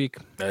this week.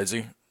 Is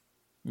he?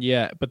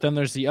 Yeah, but then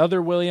there's the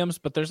other Williams,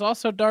 but there's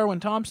also Darwin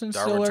Thompson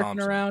still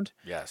lurking around.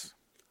 Yes.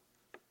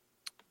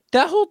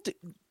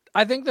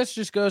 I think this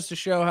just goes to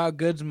show how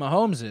good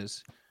Mahomes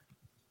is.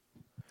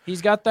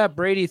 He's got that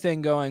Brady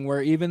thing going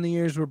where even the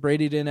years where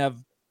Brady didn't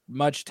have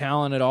much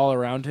talent at all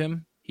around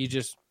him, he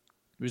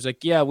was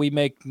like, yeah, we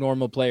make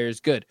normal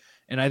players good.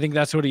 And I think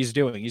that's what he's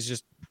doing. He's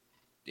just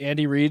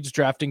Andy Reid's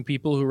drafting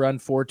people who run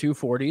 4.2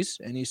 40s,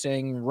 and he's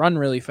saying run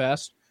really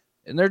fast,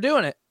 and they're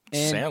doing it.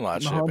 And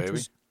Sandlot shit, baby.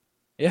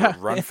 Yeah.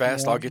 Run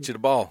fast, I'll get you the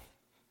ball.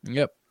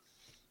 Yep.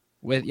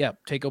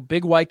 Take a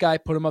big white guy,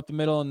 put him up the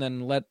middle, and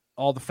then let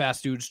all the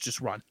fast dudes just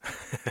run.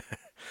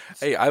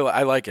 Hey,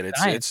 I like it.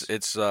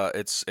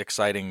 It's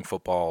exciting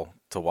football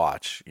to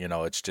watch. You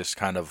know, it's just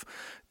kind of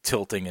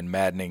tilting and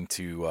maddening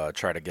to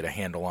try to get a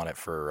handle on it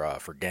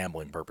for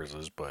gambling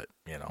purposes, but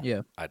you know,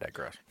 yeah. I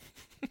digress.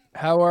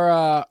 How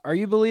are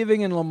you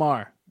believing in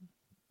Lamar?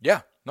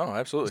 Yeah, no,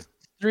 absolutely.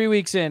 3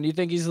 weeks in, you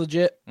think he's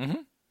legit?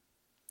 Mm-hmm.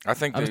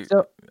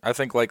 I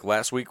think like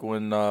last week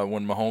when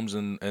Mahomes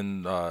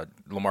and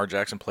Lamar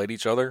Jackson played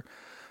each other,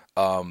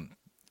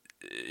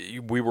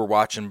 we were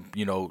watching,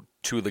 you know,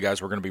 2 of the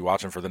guys we're going to be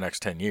watching for the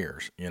next 10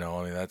 years. You know,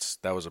 I mean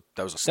that was a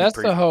that's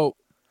the hope.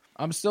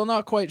 I'm still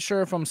not quite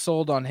sure if I'm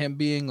sold on him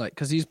being like,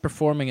 because he's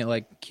performing at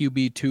like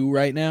QB2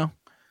 right now.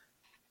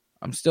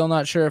 I'm still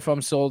not sure if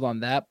I'm sold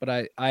on that,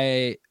 but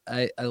I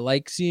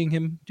like seeing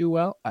him do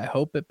well. I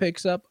hope it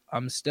picks up.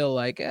 I'm still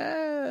like,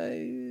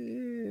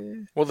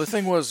 Well, the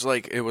thing was,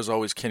 like, it was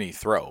always can he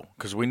throw?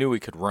 Because we knew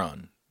he could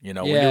run. You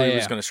know, we knew he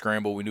was going to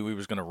scramble. We knew he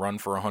was going to run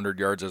for 100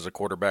 yards as a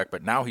quarterback.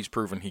 But now he's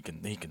proven he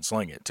can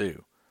sling it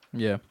too.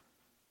 Yeah,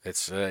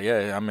 it's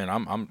I mean,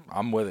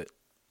 I'm with it.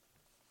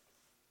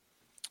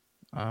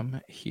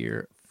 I'm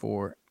here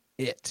for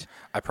it.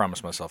 I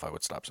promised myself I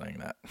would stop saying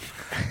that.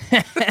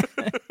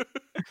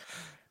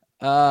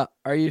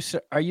 Are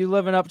you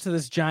living up to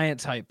this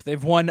Giants hype?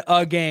 They've won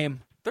a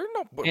game.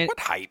 What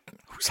hype?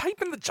 Who's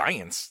hyping the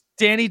Giants?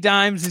 Danny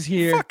Dimes is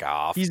here. Fuck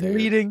off. He's dude.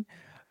 leading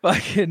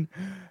fucking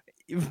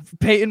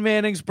Peyton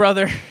Manning's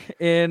brother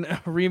in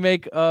a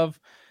remake of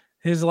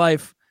his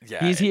life.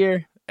 Yeah, he's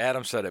here.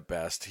 Adam said it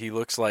best. He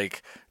looks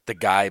like the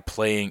guy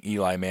playing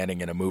Eli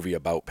Manning in a movie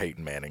about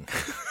Peyton Manning.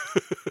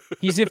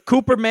 He's if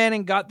Cooper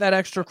Manning got that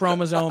extra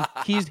chromosome.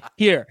 He's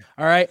here.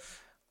 All right.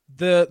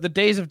 The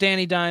days of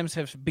Danny Dimes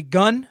have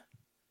begun,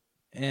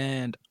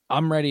 and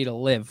I'm ready to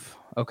live.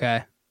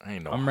 Okay.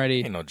 I'm ready.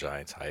 Ain't no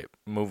Giants hype.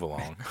 Move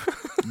along.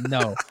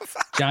 No.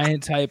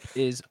 Giants hype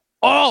is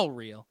all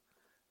real.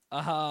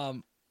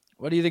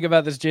 What do you think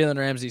about this Jalen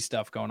Ramsey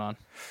stuff going on?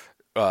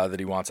 That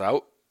he wants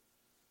out?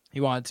 He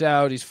wants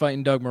out. He's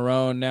fighting Doug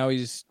Marrone. Now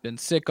he's been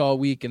sick all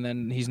week, and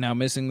then he's now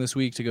missing this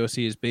week to go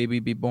see his baby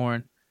be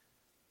born.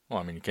 Well,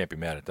 I mean, you can't be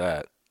mad at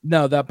that.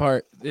 No, that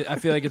part, I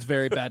feel like it's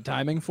very bad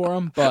timing for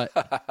him, but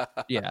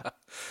yeah.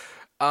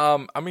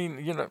 I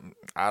mean, you know,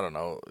 I don't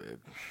know.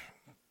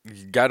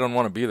 Guy don't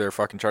want to be there.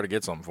 Fucking try to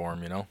get something for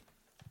him, you know?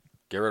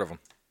 Get rid of him.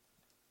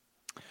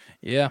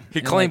 Yeah. He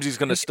claims he's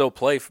going to still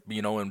play,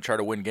 you know, and try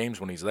to win games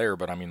when he's there,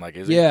 but I mean, like,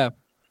 is he? Yeah.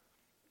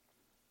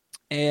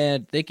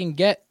 And they can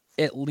get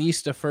at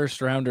least a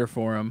first rounder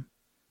for him.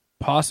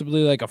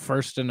 Possibly like a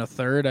first and a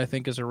third, I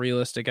think is a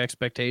realistic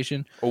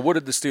expectation. Well, what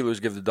did the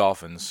Steelers give the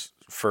Dolphins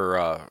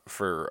for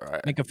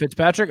Minka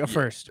Fitzpatrick? A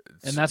first.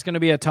 And that's going to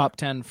be a top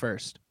 10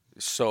 first.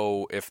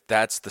 So if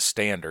that's the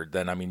standard,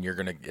 then I mean you're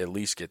going to at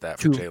least get that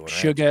for Jalen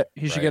Ramsey.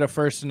 He should get a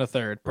first and a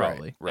third,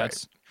 probably. Right.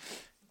 That's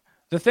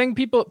the thing.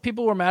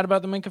 People were mad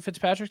about the Minka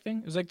Fitzpatrick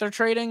thing. Is like they're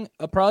trading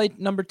a probably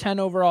number 10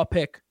 overall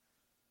pick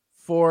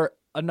for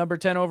a number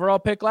 10 overall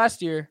pick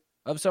last year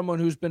of someone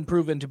who's been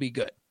proven to be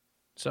good.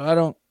 So I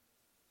don't.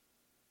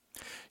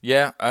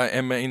 Yeah,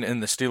 I mean,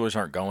 and the Steelers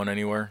aren't going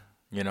anywhere.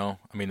 You know,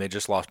 I mean, they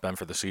just lost Ben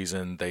for the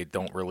season. They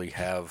don't really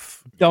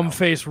have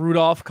Dumbface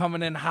Rudolph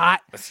coming in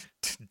hot.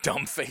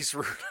 Dumbface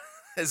Rudolph.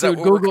 Is that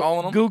what we're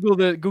calling him?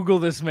 Google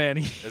this man.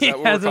 Is that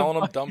what we're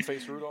calling him?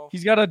 Dumbface Rudolph?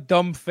 He's got a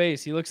dumb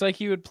face. He looks like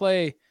he would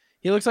play.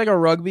 He looks like a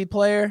rugby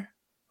player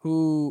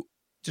who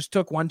just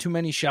took one too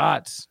many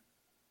shots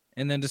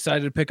and then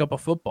decided to pick up a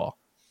football.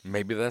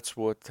 Maybe that's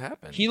what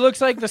happened. He looks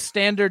like the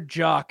standard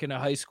jock in a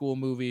high school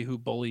movie who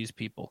bullies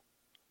people.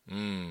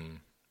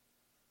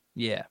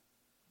 Yeah.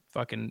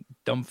 Fucking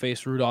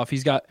Dumbface Rudolph.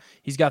 He's got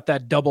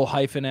that double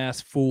hyphen ass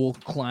fool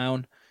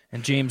clown.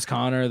 and James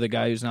Conner, the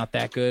guy who's not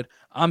that good.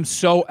 I'm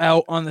so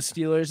out on the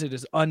Steelers. It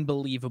is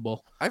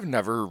unbelievable. I've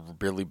never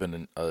really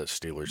been a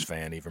Steelers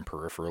fan, even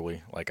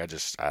peripherally. Like,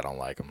 I don't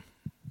like them.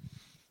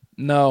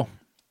 No.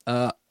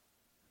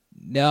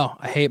 No,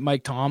 I hate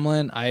Mike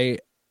Tomlin.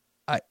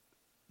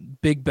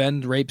 Big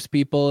Ben rapes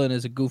people and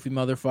is a goofy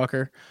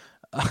motherfucker.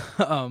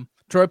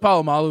 Troy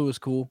Polamalu was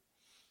cool.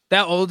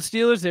 That old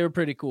Steelers, they were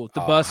pretty cool. The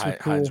bus was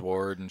cool. Hines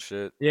Ward and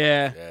shit.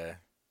 Yeah.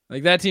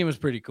 Like, that team was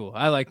pretty cool.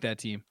 I like that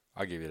team.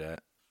 I'll give you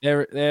that.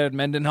 They had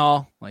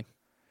Mendenhall. Like,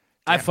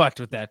 I fucked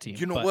with that team.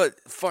 You know what?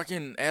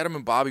 Fucking Adam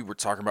and Bobby were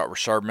talking about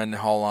Rashard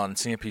Mendenhall on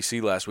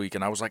CNPC last week,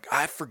 and I was like,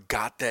 I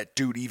forgot that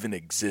dude even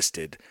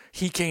existed.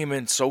 He came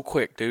in so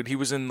quick, dude. He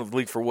was in the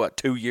league for what,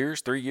 2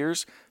 years, 3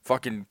 years?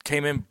 Fucking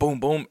came in,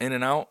 boom, boom, in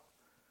and out.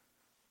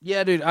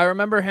 Yeah, dude, I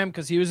remember him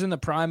because he was in the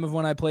prime of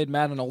when I played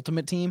Madden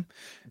Ultimate Team,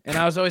 and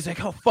I was always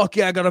like, oh, fuck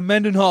yeah, I got a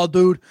Mendenhall,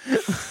 dude.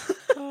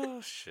 Oh,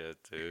 shit,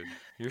 dude.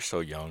 You're so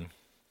young.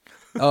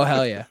 Oh,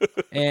 hell yeah.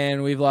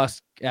 And we've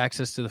lost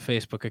access to the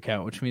Facebook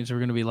account, which means we're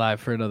going to be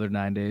live for another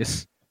 9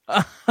 days.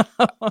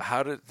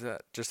 How did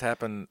that just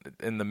happen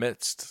in the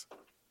midst?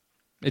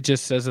 It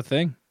just says a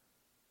thing.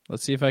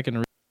 Let's see if I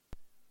can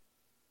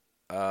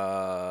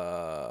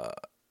I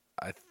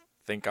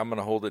think I'm going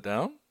to hold it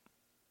down.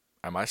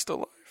 Am I still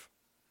live?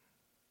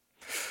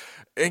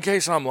 In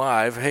case I'm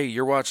live, hey,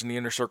 you're watching the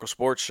Inner Circle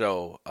Sports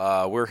Show.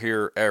 We're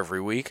here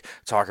every week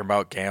talking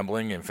about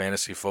gambling and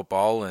fantasy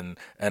football and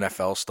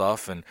NFL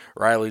stuff. And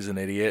Riley's an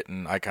idiot,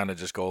 and I kind of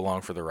just go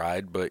along for the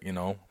ride. But, you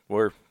know,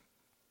 we're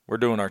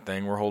doing our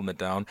thing. We're holding it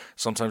down.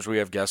 Sometimes we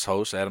have guest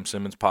hosts. Adam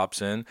Simmons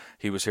pops in.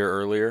 He was here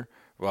earlier.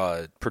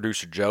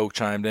 Producer Joe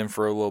chimed in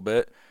for a little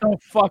bit. So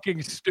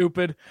fucking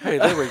stupid. Hey,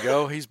 there we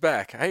go. He's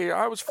back. Hey,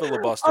 I was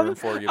filibustering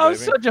for you, baby. I'm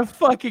such a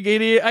fucking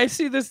idiot. I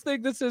see this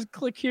thing that says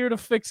click here to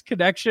fix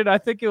connection. I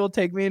think it will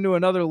take me into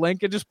another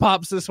link. It just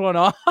pops this one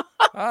off.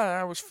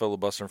 I was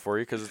filibustering for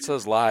you because it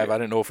says live. I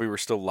didn't know if we were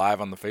still live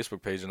on the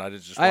Facebook page, and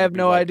I have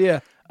no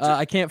idea.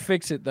 I can't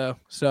fix it, though.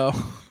 So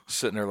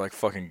sitting there like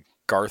fucking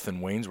Garth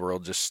in Wayne's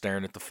World just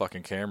staring at the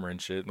fucking camera and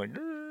shit. Like,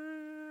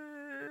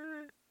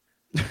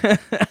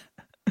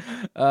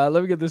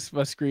 let me get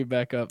my screen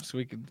back up so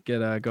we can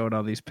get going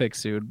on these picks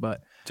soon.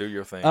 But do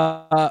your thing.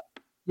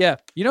 Yeah.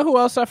 You know who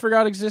else I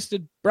forgot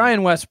existed?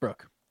 Brian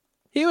Westbrook.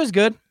 He was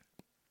good.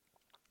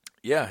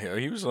 Yeah,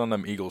 he was on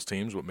them Eagles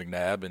teams with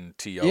McNabb and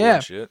T.O.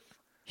 and shit.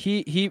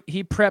 He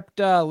prepped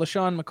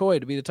LaShawn McCoy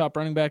to be the top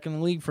running back in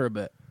the league for a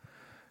bit.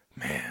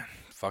 Man,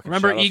 fucking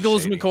remember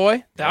Eagles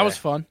McCoy? That was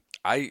fun.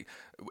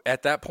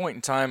 At that point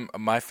in time,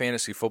 my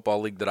fantasy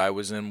football league that I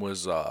was in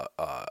was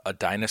a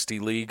dynasty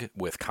league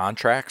with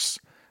contracts.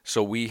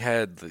 So we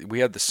had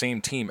the same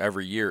team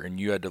every year, and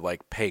you had to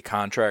like pay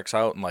contracts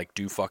out and like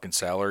do fucking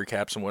salary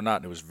caps and whatnot.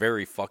 And it was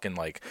very fucking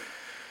like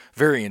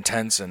very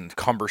intense and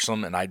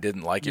cumbersome, and I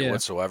didn't like it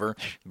whatsoever.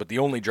 But the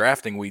only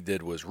drafting we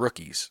did was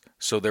rookies.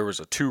 So there was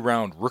a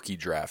 2-round rookie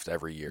draft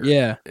every year.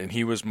 Yeah. And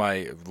he was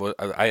I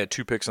had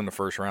 2 picks in the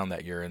first round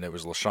that year, and it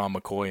was LaShawn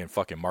McCoy and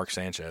fucking Mark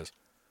Sanchez.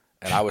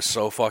 And I was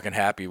so fucking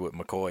happy with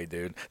McCoy,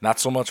 dude. Not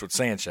so much with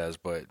Sanchez,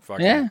 but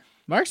fucking. Yeah,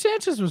 Mark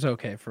Sanchez was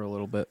okay for a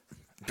little bit.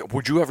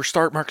 Would you ever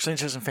start Mark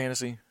Sanchez in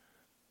fantasy?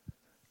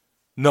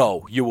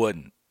 No, you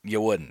wouldn't.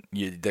 You wouldn't.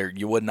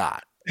 You would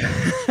not.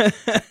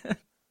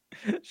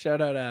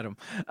 Shout out Adam.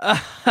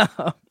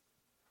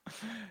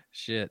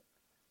 Shit.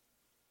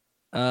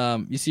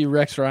 You see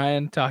Rex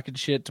Ryan talking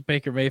shit to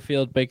Baker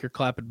Mayfield, Baker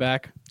clapping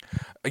back.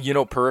 You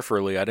know,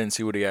 peripherally, I didn't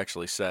see what he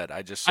actually said.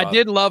 I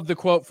did love the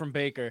quote from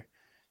Baker.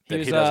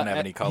 He doesn't have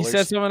any colors. He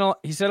said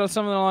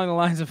something along the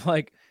lines of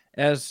like,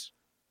 as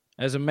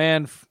a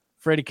man,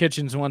 Freddie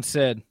Kitchens once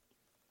said,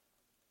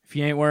 if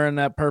you ain't wearing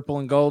that purple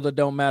and gold, it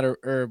don't matter.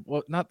 Or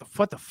what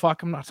the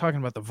fuck? I'm not talking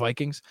about the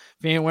Vikings.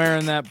 If you ain't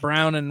wearing that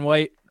brown and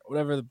white,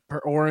 whatever, the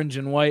orange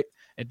and white,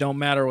 it don't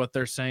matter what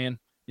they're saying.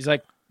 He's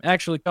like,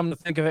 actually, come to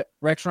think of it,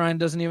 Rex Ryan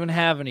doesn't even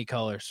have any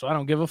colors, so I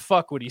don't give a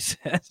fuck what he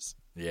says.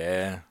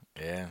 Yeah.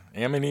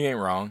 I mean, he ain't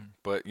wrong,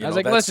 but I was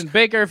like, listen,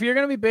 Baker, if you're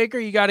gonna be Baker,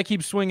 you got to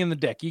keep swinging the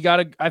dick.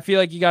 I feel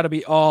like you got to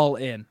be all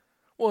in.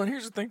 Well, and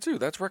here's the thing, too.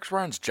 That's Rex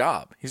Ryan's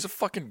job. He's a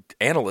fucking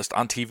analyst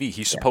on TV.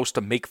 He's supposed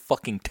to make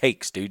fucking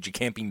takes, dude. You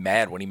can't be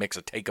mad when he makes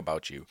a take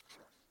about you.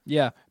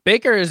 Yeah.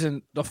 Baker is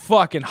in the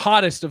fucking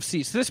hottest of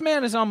seats. This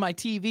man is on my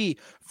TV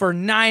for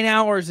 9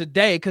 hours a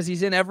day because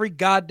he's in every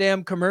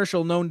goddamn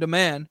commercial known to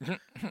man.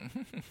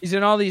 He's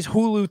in all these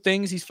Hulu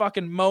things. He's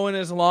fucking mowing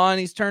his lawn.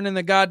 He's turning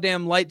the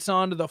goddamn lights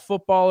on to the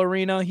football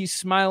arena. He's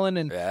smiling,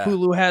 and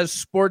Hulu has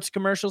sports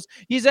commercials.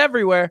 He's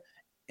everywhere.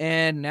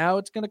 And now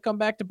it's going to come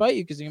back to bite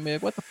you because you're going to be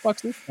like, what the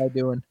fuck's this guy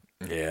doing?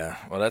 Yeah,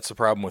 well, that's the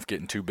problem with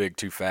getting too big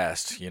too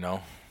fast, you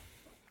know?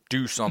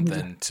 Do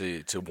something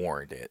to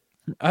warrant it.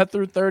 I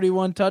threw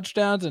 31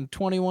 touchdowns and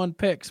 21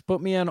 picks.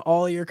 Put me on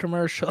all your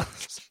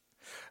commercials.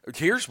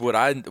 Here's what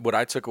I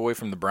took away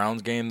from the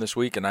Browns game this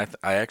week, and I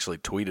actually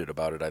tweeted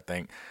about it, I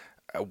think.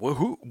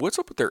 What's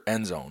up with their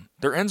end zone?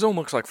 Their end zone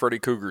looks like Freddy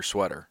Krueger's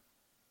sweater.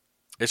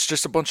 It's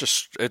just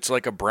it's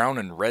like a brown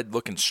and red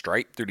looking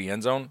stripe through the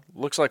end zone.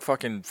 Looks like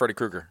fucking Freddy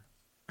Krueger.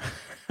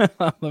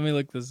 Let me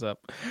look this up.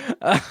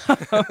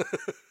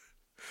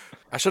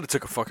 I should have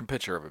took a fucking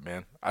picture of it,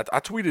 man. I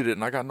tweeted it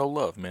and I got no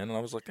love, man. And I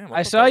was like, damn.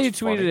 I saw you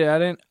tweeted it. I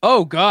didn't.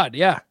 Oh God,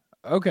 yeah.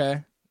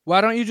 Okay. Why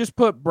don't you just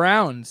put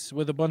browns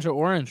with a bunch of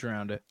orange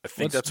around it? I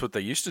think that's what they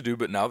used to do,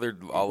 but now they're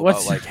all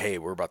about like, hey,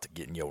 we're about to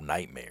get in your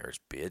nightmares,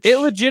 bitch. It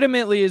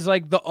legitimately is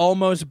like the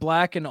almost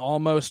black and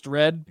almost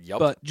red,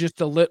 but just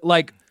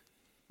like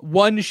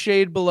one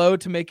shade below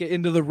to make it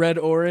into the red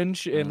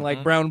orange and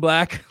like brown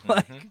black.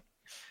 Like,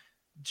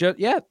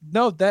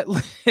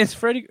 that it's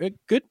Freddy.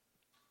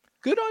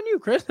 Good on you,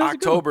 Chris. That's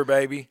October,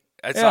 baby.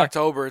 It's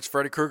October. It's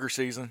Freddy Krueger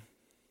season.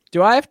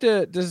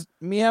 Does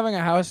me having a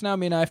house now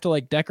mean I have to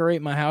like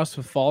decorate my house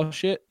with fall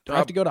shit? Do I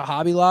have to go to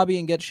Hobby Lobby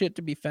and get shit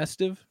to be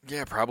festive?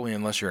 Yeah, probably,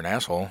 unless you're an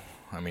asshole.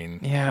 I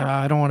mean, yeah,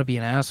 I don't want to be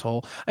an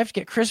asshole. I have to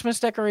get Christmas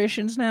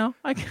decorations now.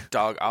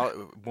 Dog,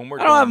 when we're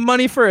done, I don't have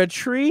money for a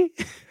tree.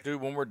 Dude,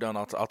 when we're done,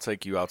 I'll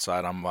take you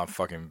outside. I'm on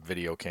fucking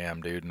video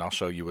cam, dude, and I'll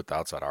show you what the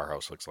outside our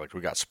house looks like.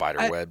 We got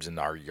spider webs in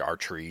our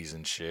trees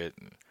and shit.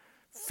 And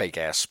fake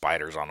ass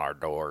spiders on our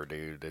door,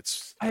 dude.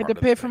 I had to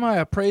pay for my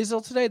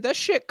appraisal today. That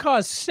shit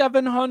cost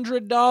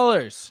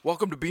 $700.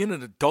 Welcome to being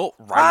an adult,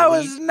 Riley. I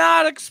was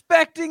not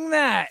expecting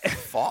that.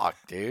 Fuck,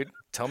 dude.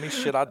 Tell me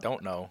shit I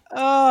don't know.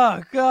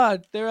 Oh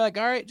God. They were like,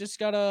 all right, just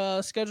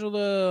gotta schedule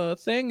the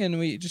thing and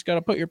we just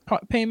gotta put your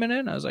payment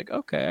in. I was like,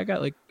 okay. I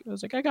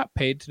got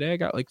paid today. I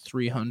got like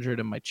 300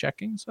 in my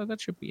checking, so that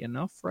should be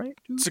enough, right?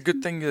 Dude? It's a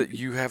good thing that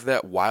you have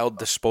that wild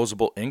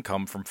disposable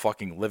income from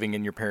fucking living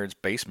in your parents'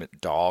 basement,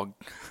 dog.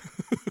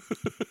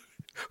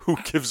 Who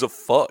gives a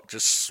fuck?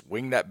 Just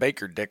swing that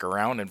baker dick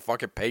around and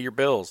fucking pay your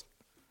bills.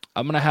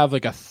 I'm gonna have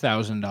like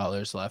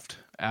 $1,000 left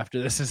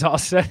after this is all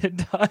said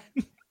and done.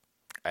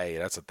 Hey,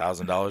 that's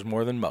 $1,000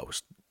 more than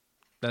most.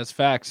 That's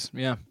facts.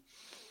 Yeah.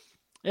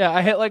 Yeah,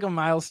 I hit like a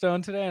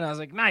milestone today and I was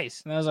like,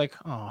 nice. And I was like,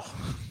 oh,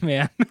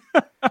 man.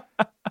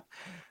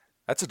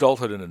 That's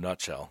adulthood in a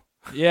nutshell.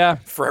 Yeah.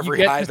 For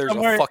every high, there's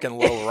a fucking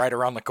low right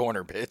around the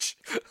corner, bitch.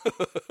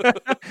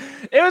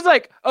 It was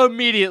like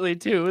immediately,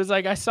 too. It was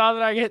like I saw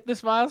that I hit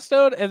this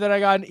milestone and then I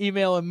got an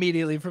email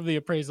immediately from the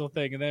appraisal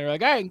thing. And they were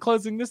like, all right, and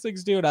closing this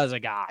thing's due. And I was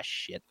like,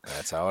 shit.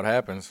 That's how it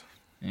happens.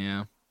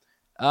 Yeah.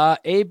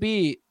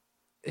 AB...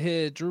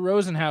 Drew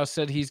Rosenhaus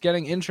said he's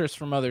getting interest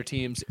from other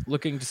teams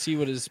looking to see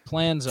what his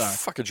plans are.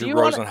 Fucking Drew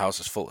Rosenhaus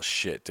is full of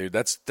shit, dude.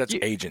 That's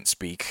agent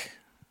speak.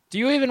 Do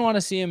you even want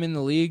to see him in the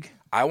league?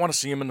 I want to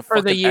see him in the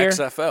fucking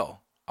XFL.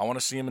 I want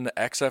to see him in the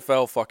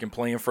XFL fucking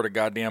playing for the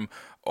goddamn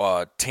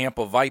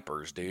Tampa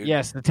Vipers, dude.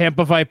 Yes, the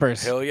Tampa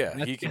Vipers. Hell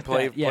yeah. He can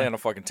play on the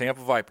fucking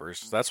Tampa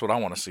Vipers. That's what I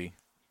want to see.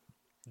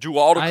 Do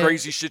all the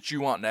crazy shit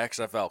you want in the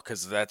XFL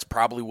because that's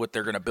probably what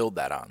they're going to build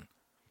that on.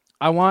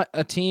 I want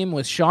a team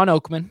with Sean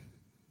Oakman.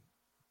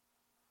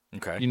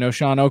 Okay. You know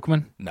Sean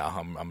Oakman? No,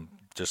 I'm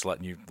just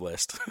letting you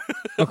list.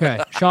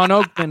 Okay. Sean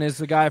Oakman is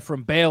the guy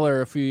from Baylor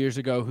a few years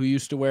ago who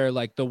used to wear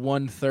like the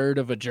 1/3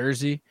 of a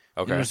jersey.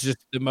 Okay. It was just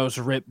the most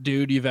ripped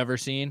dude you've ever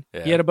seen.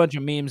 Yeah. He had a bunch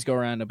of memes go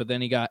around it, but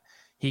then he got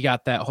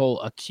that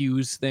whole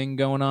accuse thing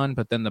going on,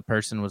 but then the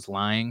person was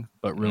lying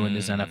but ruined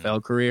his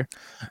NFL career.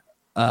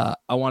 I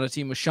want a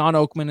team with Sean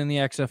Oakman in the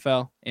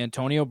XFL,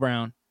 Antonio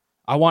Brown.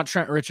 I want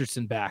Trent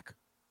Richardson back.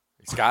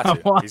 He's got to.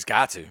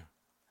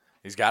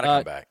 He's got to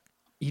come back.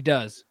 He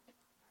does.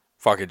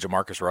 Fucking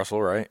Jamarcus Russell,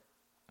 right?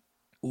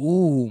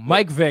 Ooh,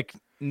 Mike Vick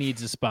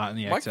needs a spot in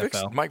the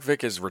XFL. Mike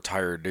Vick is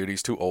retired, dude.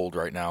 He's too old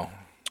right now.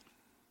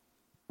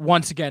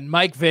 Once again,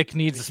 Mike Vick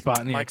needs a spot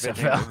in the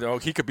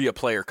XFL. He could be a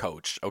player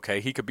coach, okay?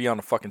 He could be on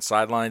the fucking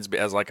sidelines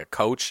as like a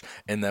coach,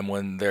 and then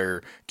when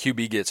their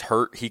QB gets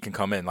hurt, he can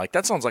come in. Like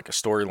that sounds like a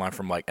storyline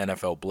from like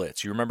NFL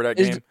Blitz. You remember that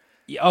game?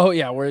 Oh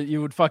yeah, where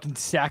you would fucking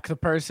sack the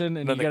person,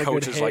 and then the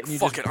coach is like,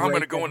 "Fuck it, I'm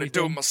gonna go in and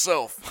do it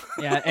myself."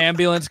 Yeah,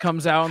 ambulance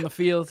comes out on the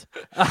field.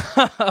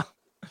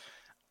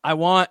 I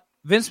want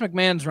Vince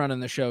McMahon's running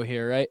the show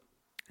here, right?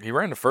 He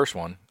ran the first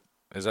one.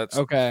 Is that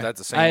okay? That's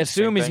the same. I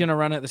assume he's thing? gonna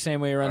run it the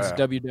same way he runs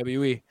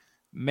WWE.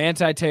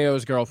 Manti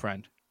Te'o's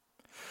girlfriend.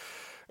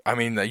 I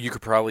mean, you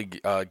could probably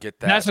get that.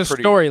 That's a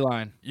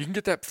storyline. You can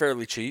get that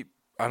fairly cheap.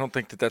 I don't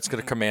think that's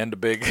going to command a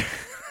big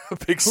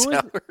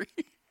salary.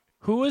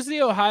 Who was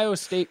the Ohio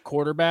State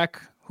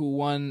quarterback who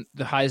won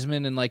the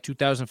Heisman in like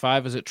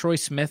 2005? Was it Troy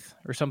Smith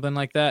or something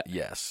like that?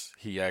 Yes,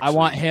 I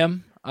want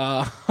him.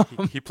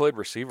 He played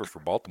receiver for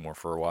Baltimore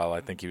for a while.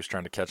 I think he was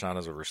trying to catch on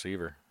as a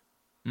receiver.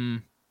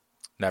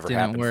 Never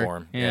happened for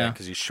him. Yeah,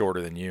 because he's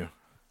shorter than you.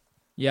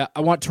 Yeah,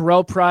 I want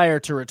Terrell Pryor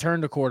to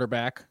return to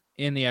quarterback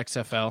in the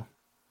XFL.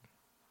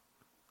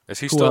 Is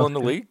he still in the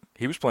league?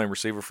 He was playing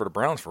receiver for the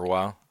Browns for a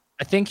while.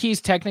 I think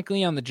he's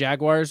technically on the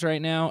Jaguars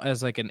right now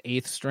as like an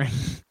 8th string.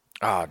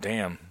 Ah,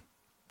 damn.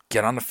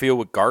 Get on the field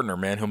with Gardner,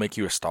 man. He'll make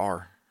you a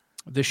star.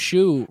 The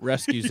Shew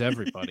rescues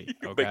everybody.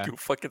 He'll make you a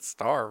fucking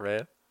star,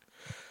 man.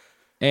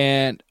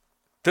 And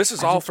this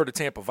is all for the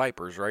Tampa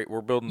Vipers, right?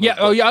 We're building.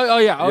 Oh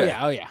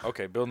yeah.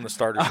 Okay, building the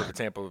starters for the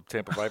Tampa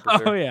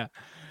Vipers. Oh yeah.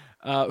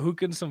 Who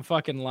can some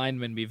fucking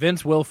linemen be?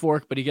 Vince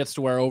Wilfork, but he gets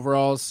to wear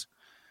overalls.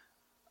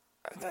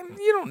 Then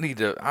you don't need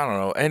to. I don't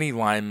know any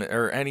lineman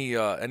or any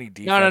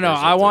defenders. No.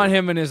 I want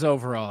him in his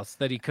overalls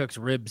that he cooks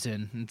ribs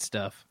in and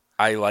stuff.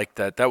 I like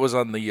that. That was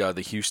on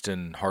the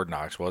Houston Hard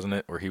Knocks, wasn't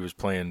it? Where he was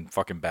playing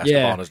fucking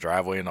basketball in his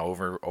driveway in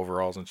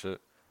overalls and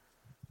shit.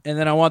 And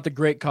then I want the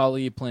great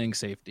Kali playing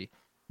safety.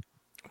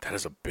 That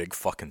is a big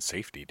fucking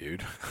safety,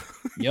 dude.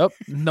 Yep.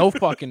 No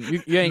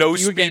fucking no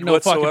speed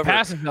whatsoever. Fucking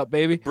passes up,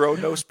 baby. Bro,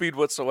 no speed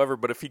whatsoever,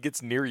 but if he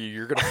gets near you,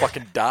 you're gonna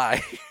fucking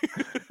die.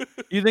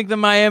 You think the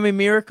Miami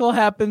Miracle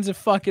happens if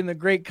fucking the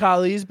great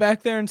Kali's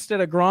back there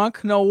instead of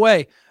Gronk? No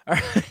way. All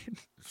right.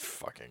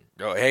 Fucking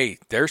hey,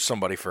 there's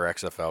somebody for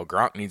XFL.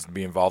 Gronk needs to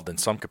be involved in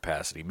some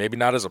capacity. Maybe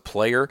not as a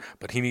player,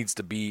 but he needs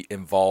to be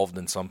involved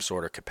in some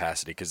sort of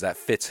capacity because that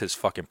fits his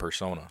fucking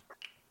persona.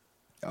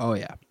 Oh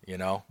yeah. You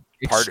know?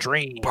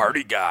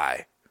 Party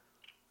guy.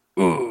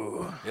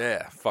 Ooh.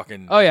 Yeah,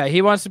 fucking. Oh, yeah.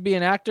 He wants to be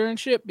an actor and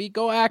shit.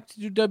 Go act,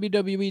 do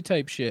WWE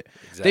type shit.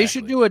 Exactly. They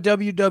should do a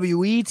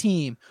WWE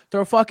team.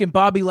 Throw fucking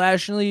Bobby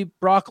Lashley,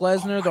 Brock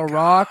Lesnar, The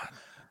Rock.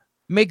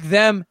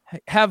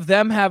 Have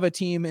them have a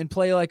team and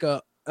play like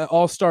a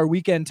all-star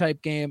weekend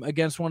type game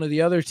against one of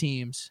the other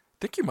teams. I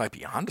think you might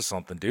be onto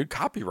something, dude.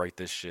 Copyright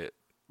this shit.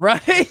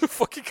 Right?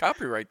 Fucking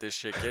copyright this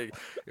shit.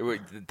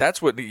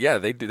 That's what,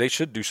 they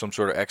should do some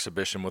sort of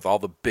exhibition with all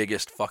the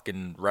biggest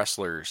fucking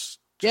wrestlers.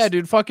 Yeah,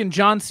 dude, fucking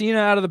John Cena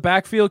out of the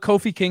backfield.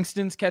 Kofi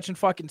Kingston's catching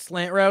fucking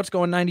slant routes,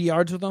 going 90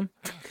 yards with them.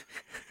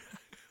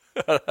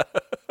 I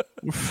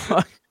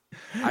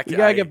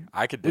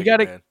could dig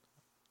it,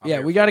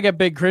 man. We got to get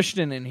Big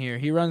Christian in here.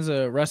 He runs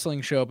a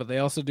wrestling show, but they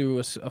also do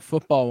a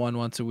football one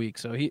once a week.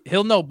 So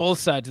he'll know both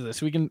sides of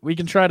this. We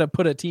can try to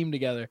put a team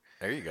together.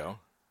 There you go.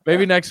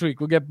 Maybe next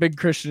week we'll get Big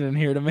Christian in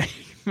here to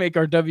make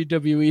our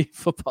WWE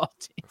football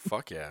team.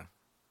 Fuck yeah.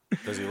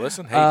 Does he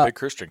listen? Hey, Big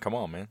Christian, come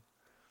on, man.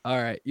 All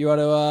right. You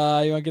want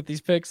to get these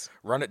picks?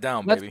 Run it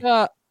down, baby.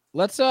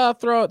 Let's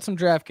throw out some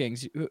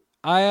DraftKings.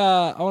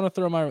 I want to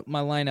throw my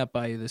lineup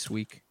by you this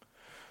week.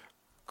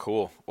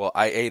 Cool. Well,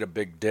 I ate a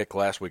big dick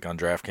last week on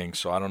DraftKings,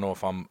 so I don't know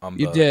if I'm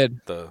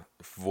the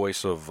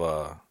voice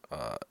of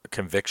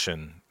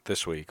conviction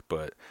this week,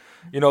 but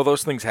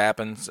those things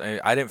happen.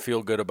 I didn't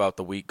feel good about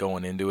the week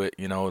going into it.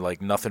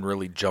 Like nothing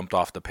really jumped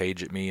off the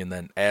page at me. And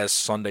then as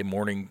Sunday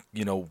morning,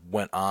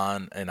 went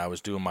on and I was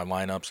doing my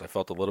lineups, I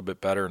felt a little bit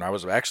better. And I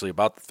was actually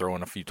about to throw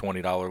in a few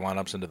 $20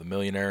 lineups into the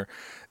millionaire.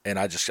 And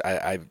I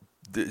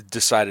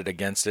decided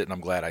against it, and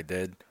I'm glad I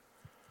did.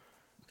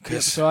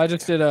 So I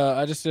just did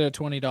a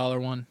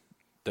 $20 one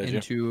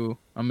into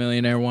a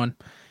millionaire one.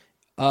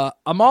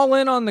 I'm all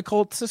in on the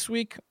Colts this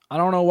week. I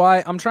don't know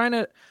why. I'm trying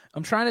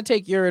to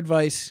take your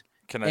advice.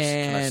 Can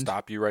I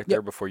stop you right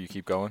there before you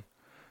keep going?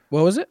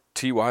 What was it?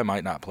 T.Y.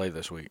 might not play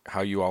this week. How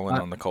you all in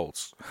on the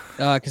Colts?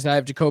 Because I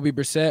have Jacoby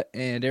Brissett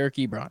and Eric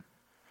Ebron.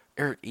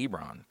 Eric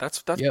Ebron.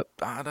 That's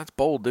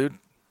bold, dude.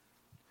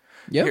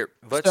 Yep. Here,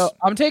 so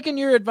I'm taking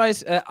your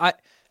advice.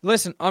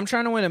 Listen. I'm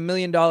trying to win $1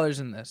 million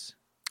in this.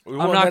 I'm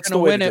not going to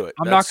win it.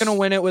 I'm not going to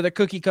win it with a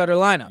cookie cutter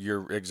lineup.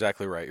 You're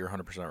exactly right. You're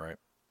 100% right.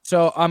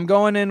 So I'm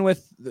going in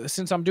with,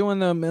 since I'm doing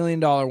the $1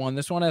 million one,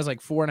 this one has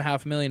like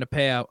 $4.5 million to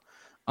pay out.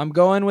 I'm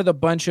going with a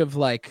bunch of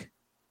like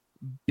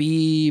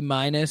B-,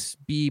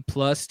 B+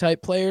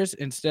 type players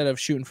instead of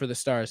shooting for the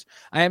stars.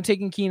 I am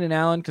taking Keenan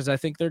Allen because I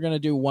think they're going to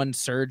do one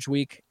surge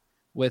week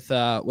with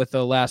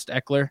the last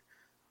Eckler,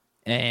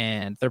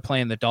 and they're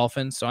playing the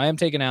Dolphins. So I am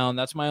taking Allen.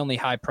 That's my only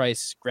high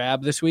price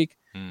grab this week.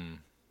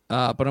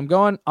 But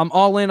I'm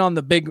all in on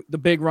the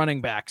big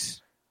running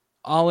backs.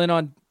 I'm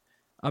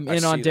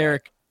in on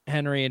Derrick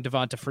Henry and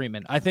Devonta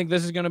Freeman. I think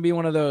this is going to be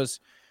one of those.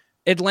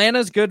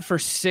 Atlanta's good for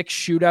 6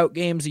 shootout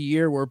games a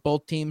year where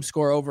both teams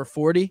score over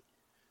 40.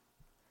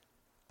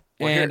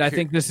 I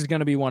think this is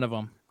going to be one of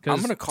them. I'm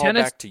going to call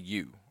back to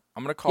you.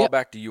 I'm going to call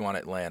back to you on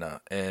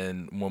Atlanta.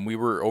 And when we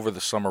were over the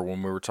summer,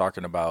 when we were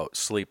talking about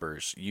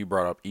sleepers, you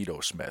brought up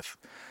Ito Smith.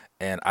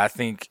 And I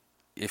think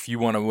if you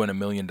want to win $1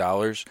 million,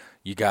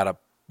 you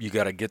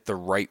gotta get the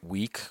right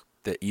week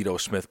that Ito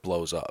Smith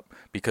blows up,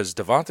 because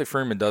Devonta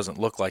Freeman doesn't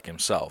look like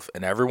himself,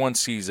 and everyone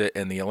sees it,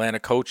 and the Atlanta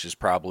coaches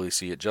probably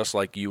see it, just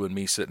like you and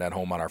me sitting at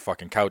home on our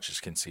fucking couches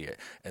can see it.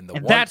 And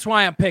that's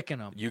why I'm picking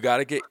him. You got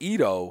to get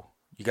Ito.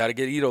 You got to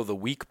get Ito the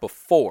week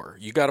before.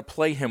 You got to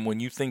play him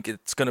when you think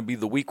it's going to be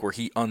the week where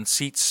he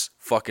unseats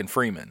fucking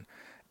Freeman.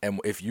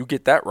 And if you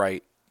get that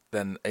right,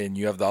 then and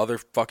you have the other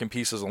fucking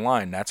pieces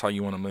aligned, that's how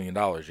you win $1 million,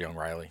 young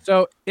Riley.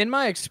 So in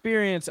my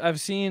experience, I've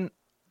seen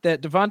that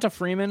Devonta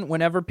Freeman,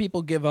 whenever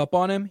people give up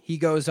on him, he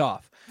goes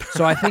off.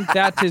 So I think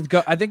that's his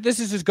I think this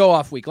is his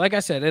go-off week. Like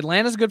I said,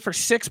 Atlanta's good for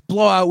 6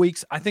 blowout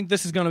weeks. I think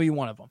this is going to be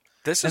one of them.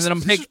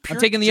 I'm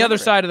taking the other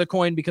side of the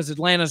coin because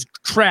Atlanta's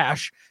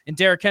trash, and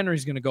Derrick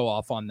Henry's going to go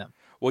off on them.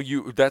 Well,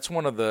 that's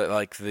one of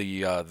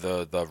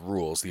the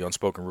rules, the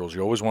unspoken rules.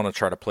 You always want to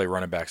try to play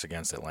running backs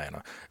against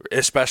Atlanta,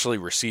 especially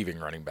receiving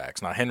running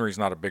backs. Now, Henry's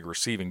not a big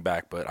receiving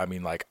back, but I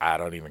mean, like, I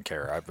don't even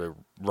care. I've a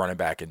running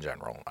back in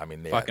general. I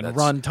mean, fucking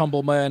run,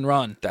 tumble, man,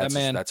 run.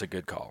 That's a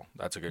good call.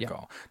 That's a good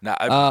call. Now,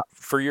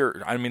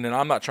 and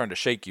I'm not trying to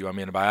shake you. I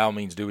mean, by all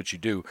means, do what you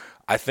do.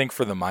 I think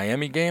for the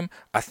Miami game,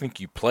 I think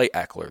you play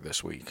Eckler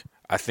this week.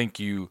 I think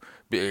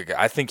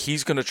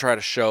he's going to try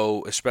to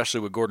show, especially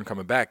with Gordon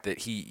coming back, that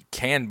he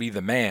can be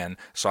the man.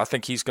 So I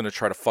think he's going to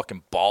try to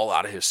fucking ball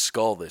out of his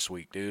skull this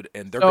week, dude.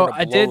 And they're going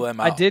to blow them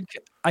out.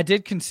 I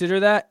did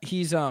consider that.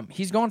 He's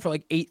going for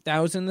like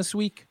 8,000 this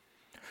week.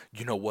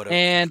 You know what?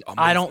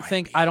 I don't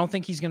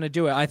think he's going to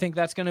do it. I think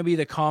that's going to be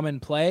the common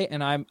play,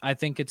 and I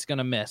think it's going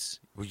to miss.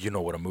 Well, you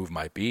know what a move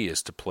might be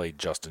is to play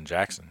Justin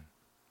Jackson.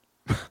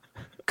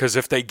 Because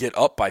if they get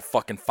up by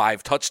fucking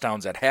 5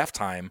 touchdowns at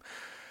halftime,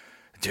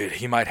 dude,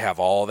 he might have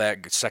all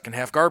that second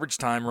half garbage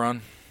time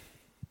run.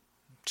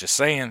 Just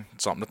saying,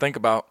 something to think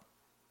about.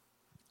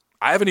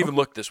 I haven't even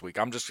looked this week.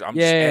 I'm just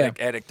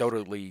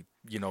anecdotally,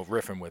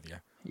 riffing with you.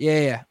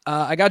 Yeah.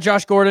 I got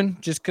Josh Gordon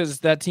just because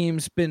that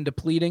team's been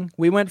depleting.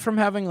 We went from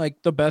having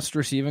like the best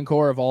receiving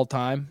core of all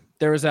time.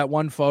 There was that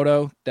one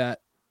photo that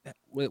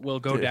will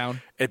go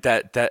down.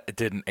 That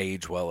didn't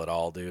age well at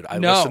all, dude. I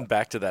listened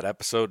back to that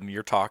episode, and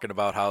you're talking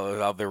about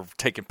how they're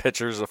taking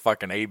pictures of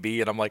fucking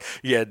AB, and I'm like,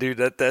 yeah, dude,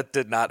 that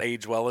did not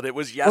age well, and it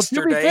was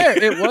yesterday. Well,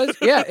 to be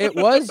fair, it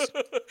was.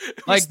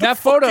 Like that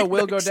photo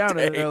will go down,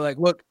 and they're like,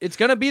 look, it's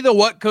gonna be the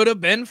what could have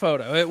been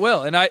photo. It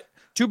will, and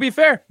to be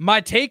fair, my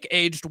take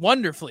aged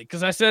wonderfully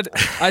because I said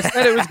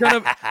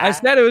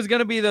it was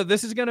gonna be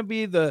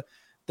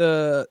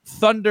the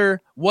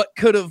Thunder what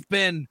could have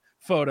been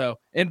photo,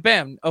 and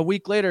bam, a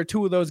week later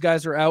 2 of those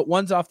guys are out.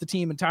 One's off the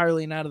team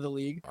entirely and out of the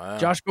league. Wow.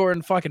 Josh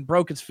Gordon fucking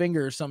broke his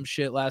finger or some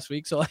shit last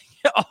week, so like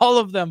all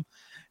of them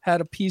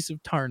had a piece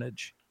of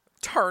tarnage.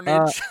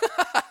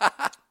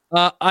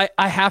 I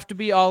have to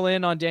be all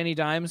in on Danny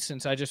Dimes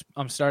since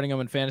I'm starting him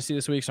in fantasy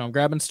this week, so I'm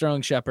grabbing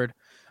Sterling Shepard.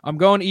 I'm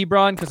going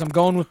Ebron because I'm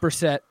going with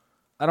Brissett.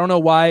 I don't know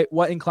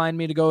what inclined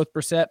me to go with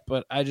Brissett,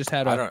 but I just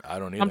had I don't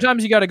either.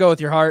 Sometimes you got to go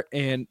with your heart,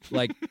 and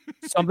like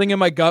something in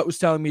my gut was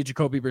telling me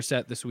Jacoby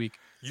Brissett this week.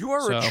 You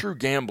are a true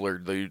gambler,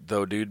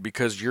 though, dude,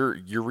 because your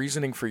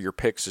reasoning for your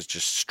picks is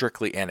just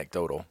strictly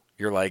anecdotal.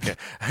 You're like,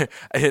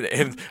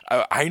 and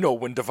I know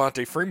when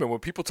Devontae Freeman, when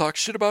people talk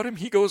shit about him,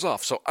 he goes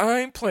off. So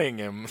I'm playing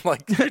him.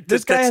 Like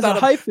this guy has a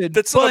hyphen,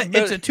 but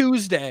it's a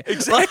Tuesday.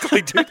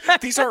 Exactly, dude.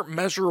 These aren't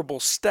measurable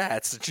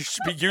stats that you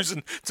should be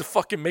using to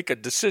fucking make a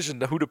decision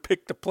to who to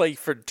pick to play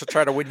to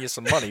try to win you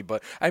some money.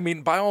 But I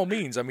mean, by all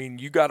means,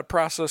 you got a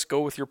process.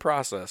 Go with your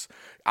process.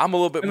 I'm a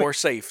little bit more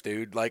safe,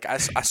 dude. Like I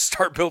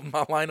start building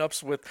my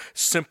lineups with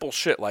simple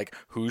shit like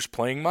who's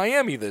playing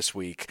Miami this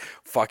week,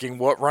 fucking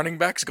what running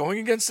back's going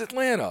against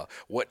Atlanta.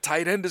 What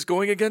tight end is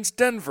going against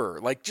Denver?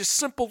 Like just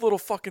simple little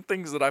fucking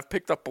things that I've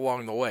picked up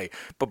along the way.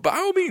 But by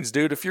all means,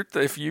 dude, if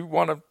you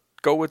want to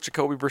go with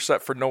Jacoby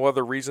Brissett for no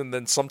other reason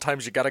than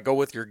sometimes you got to go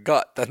with your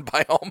gut, then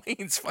by all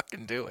means,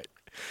 fucking do it.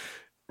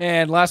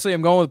 And lastly,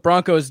 I'm going with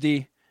Broncos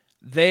D.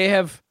 They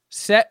have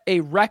set a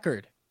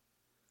record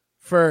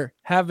for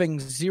having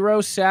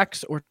 0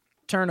 sacks or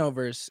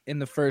turnovers in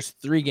the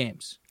first 3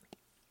 games.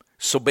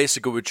 So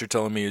basically what you're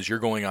telling me is you're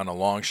going on a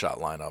long shot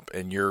lineup,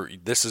 and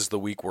this is the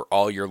week where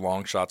all your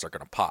long shots are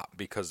going to pop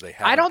because they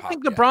haven't I don't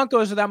think the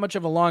Broncos are that much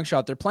of a long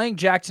shot. They're playing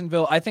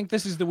Jacksonville. I think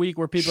this is the week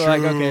where people are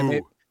like,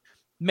 okay,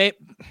 it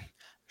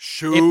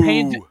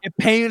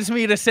pains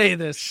me to say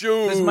this.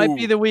 This might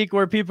be the week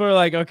where people are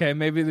like, okay,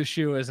 maybe the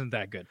shoe isn't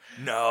that good.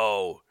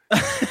 No.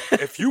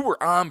 If you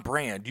were on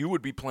brand, you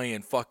would be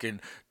playing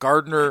fucking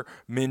Gardner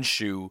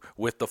Minshew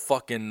with the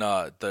fucking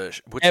what's the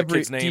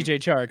kid's name?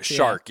 DJ Shark.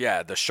 Shark,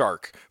 the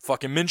Shark.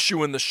 Fucking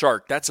Minshew and the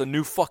Shark. That's a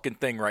new fucking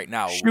thing right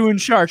now. Shew and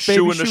Shark, baby.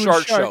 Shew and the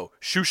Shark show.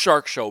 Shew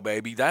Shark show,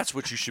 baby. That's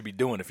what you should be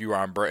doing if you were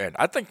on brand.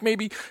 I think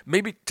maybe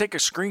take a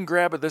screen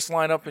grab of this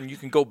lineup and you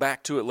can go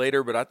back to it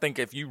later, but I think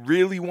if you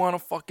really want to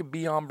fucking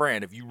be on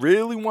brand, if you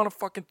really want to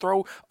fucking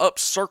throw up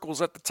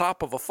circles at the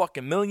top of a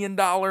fucking $1 million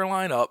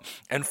lineup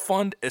and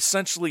fund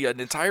essentially an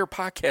entire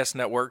podcast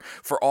network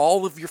for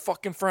all of your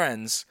fucking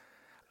friends,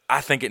 I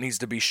think it needs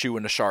to be Shew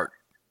and the Shark.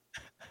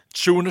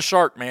 Shew and the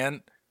Shark,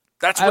 man.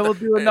 I will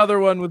do another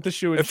one with the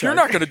Shew and Shark. If you're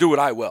not going to do it,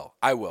 I will.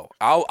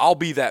 I'll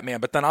be that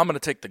man, but then I'm going to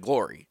take the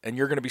glory, and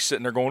you're going to be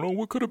sitting there going, oh,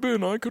 what could have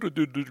been? I could have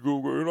did this.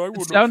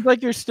 It sounds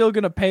like you're still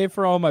going to pay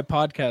for all my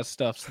podcast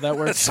stuff, so that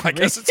works. I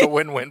guess it's a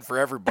win-win for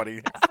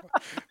everybody.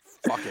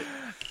 Fuck it.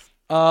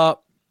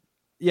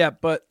 Yeah,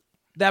 but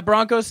that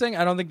Broncos thing,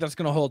 I don't think that's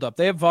going to hold up.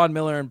 They have Von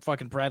Miller and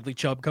fucking Bradley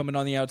Chubb coming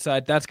on the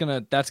outside. That's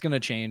gonna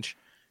change.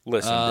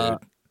 Listen, dude.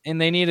 And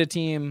they need a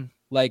team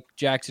like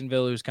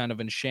Jacksonville who's kind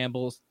of in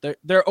shambles.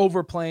 They're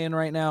overplaying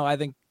right now. I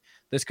think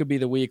this could be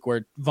the week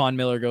where Von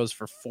Miller goes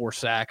for 4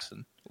 sacks.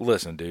 And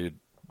listen, dude,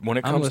 when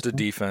it comes to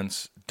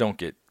defense, don't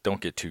get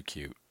too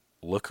cute.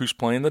 Look who's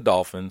playing the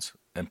Dolphins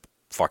and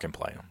fucking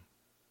play them.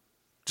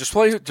 Just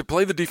play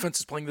the defense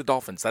is playing the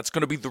Dolphins. That's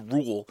going to be the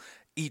rule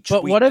each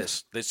week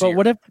this year.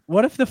 But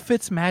what if the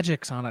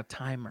Fitzmagic's on a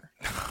timer?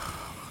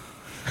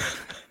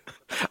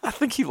 I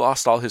think he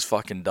lost all his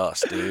fucking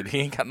dust, dude. He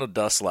ain't got no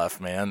dust left,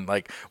 man.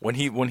 Like when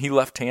he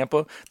left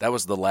Tampa, that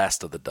was the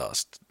last of the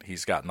dust.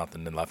 He's got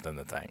nothing left in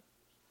the tank.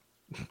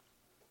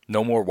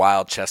 No more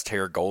wild chest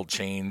hair, gold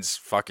chains,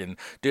 fucking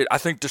dude. I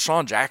think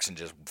Deshaun Jackson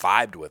just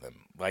vibed with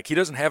him. Like, he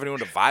doesn't have anyone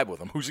to vibe with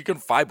him. Who's he going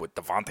to vibe with?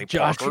 Devontae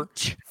Parker?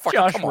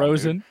 Josh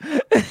Rosen.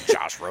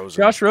 Josh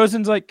Rosen. Josh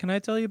Rosen's like, can I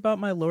tell you about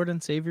my Lord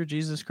and Savior,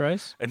 Jesus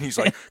Christ? And he's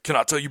like, can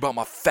I tell you about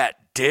my fat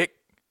dick?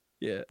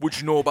 Yeah. What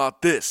you know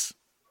about this?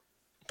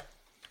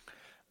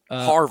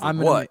 Harvard, I'm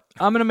going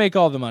to make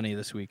all the money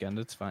this weekend.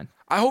 It's fine.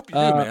 I hope you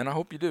do, man. I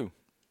hope you do.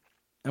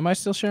 Am I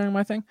still sharing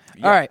my thing?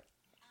 Yeah. All right.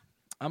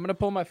 I'm going to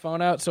pull my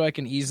phone out so I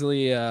can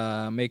easily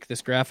make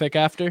this graphic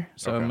after.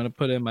 So I'm going to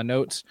put in my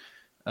notes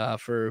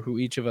for who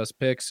each of us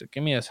picks. So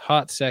give me a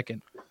hot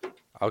second.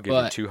 I'll give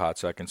you 2 hot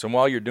seconds. And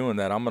while you're doing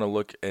that, I'm going to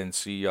look and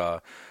see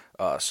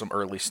some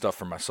early stuff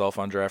for myself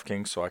on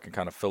DraftKings so I can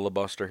kind of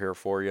filibuster here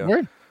for you.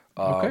 Word.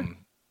 Okay.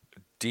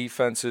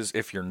 Defenses,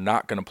 if you're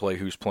not going to play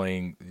who's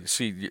playing,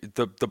 see,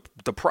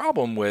 the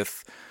problem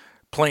with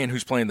playing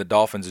who's playing the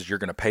Dolphins is you're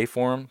going to pay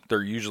for them.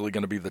 They're usually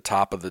going to be the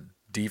top of the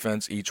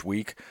defense each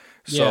week.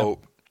 So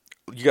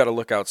you got to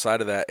look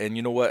outside of that. And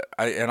you know what?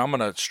 I'm going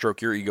to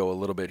stroke your ego a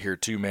little bit here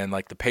too, man.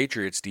 Like, the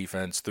Patriots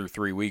defense through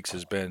 3 weeks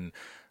has been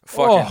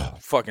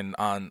fucking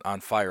on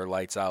fire,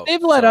 lights out. They've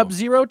let up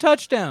 0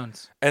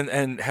 touchdowns.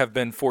 And have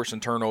been forcing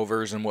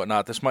turnovers and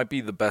whatnot. This might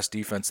be the best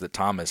defense that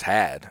Tom has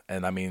had.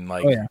 And I mean,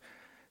 like,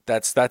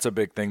 that's a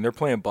big thing. They're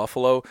playing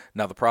Buffalo.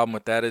 Now, the problem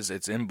with that is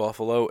it's in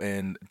Buffalo,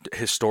 and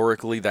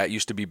historically that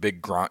used to be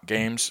big Gronk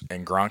games,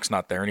 and Gronk's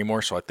not there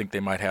anymore, so I think they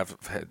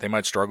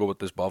might struggle with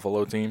this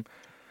Buffalo team.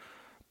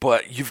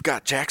 But you've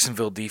got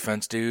Jacksonville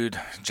defense, dude.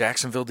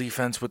 Jacksonville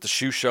defense with the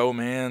Shew Show,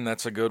 man.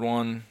 That's a good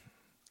one.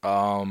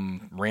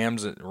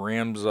 Rams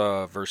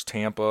versus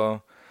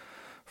Tampa.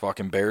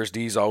 Fucking Bears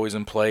D's always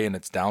in play, and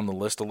it's down the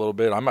list a little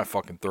bit. I might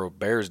fucking throw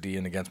Bears D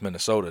in against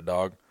Minnesota,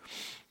 dog.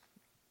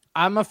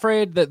 I'm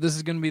afraid that this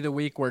is going to be the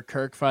week where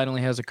Kirk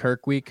finally has a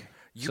Kirk week.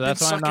 So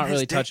that's why I'm not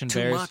really touching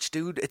Bears. Too much,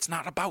 dude. It's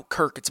not about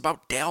Kirk. It's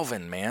about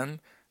Dalvin, man.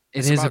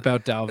 It is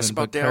about Dalvin. It's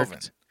about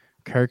Dalvin.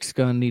 Kirk's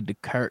going to need to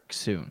Kirk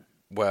soon.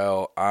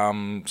 Well,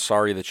 I'm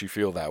sorry that you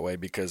feel that way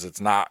because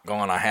it's not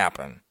going to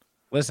happen.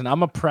 Listen,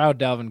 I'm a proud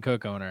Dalvin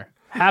Cook owner.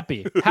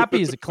 Happy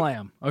as a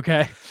clam,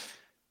 okay?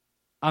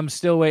 I'm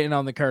still waiting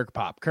on the Kirk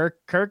pop.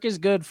 Kirk is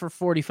good for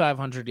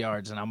 4,500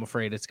 yards, and I'm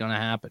afraid it's going to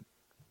happen.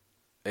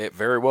 It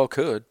very well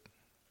could.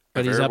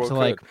 But he's up to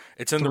like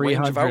it's in the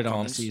range of outcomes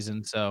on the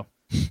season, so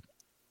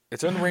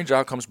it's in the range of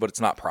outcomes, but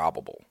it's not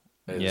probable.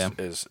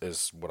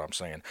 Is what I'm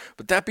saying.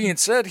 But that being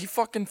said, he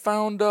fucking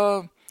found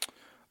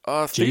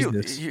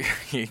Jesus.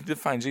 He did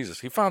find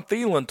Jesus. He found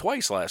Thielen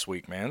twice last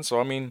week, man.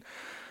 So I mean,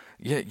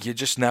 you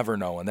just never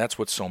know, and that's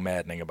what's so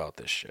maddening about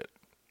this shit.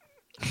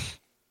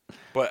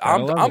 But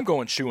I'm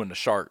going Shew the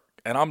Shark,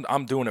 and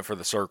I'm doing it for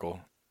the circle.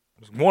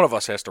 One of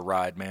us has to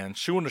ride, man.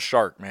 Shew the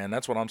Shark, man.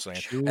 That's what I'm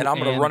saying. And I'm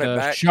going to run it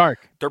back.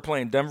 Shark. They're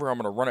playing Denver. I'm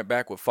going to run it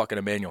back with fucking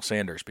Emmanuel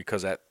Sanders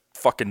because at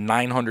fucking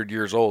 900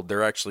 years old,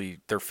 they're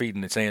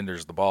feeding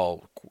Sanders the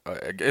ball.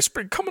 It's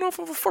been coming off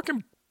of a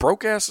fucking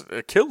broke-ass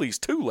Achilles,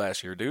 too,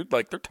 last year, dude.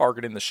 Like, they're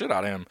targeting the shit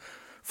out of him.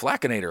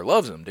 Flackinator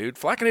loves him, dude.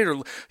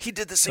 Flackinator, he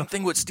did the same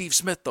thing with Steve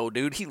Smith, though,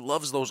 dude. He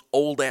loves those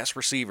old-ass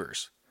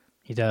receivers.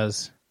 He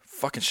does.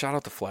 Fucking shout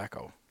out to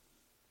Flacco.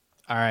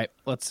 All right,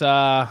 let's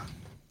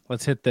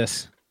hit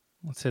this.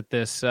 Let's hit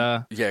this.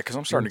 Yeah, because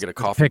I'm starting to get a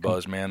coffee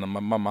buzz, man.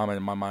 My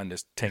mind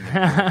is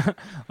tingling.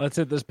 Let's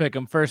hit this pick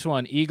 'em. First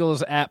one,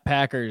 Eagles at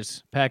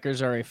Packers.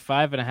 Packers are a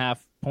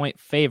 5.5-point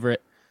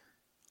favorite.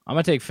 I'm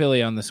going to take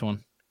Philly on this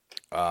one.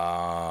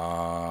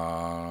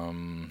 I'll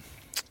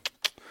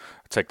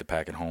take the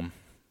Pack at home.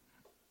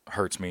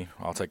 Hurts me.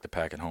 I'll take the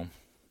Pack at home.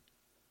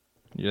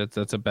 Yeah,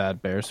 that's a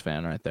bad Bears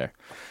fan right there.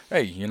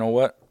 Hey, you know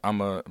what? I'm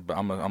a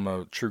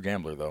true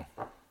gambler, though.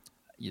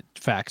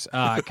 Facts.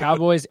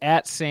 Cowboys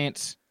at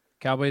Saints.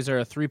 Cowboys are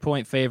a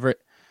 3-point favorite.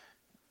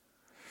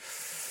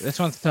 This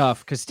one's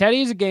tough because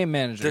Teddy's a game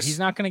manager. He's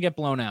not going to get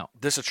blown out.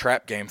 This is a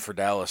trap game for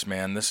Dallas,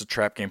 man. This is a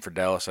trap game for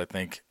Dallas, I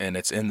think, and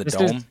it's in the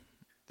Dome.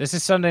 This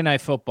is Sunday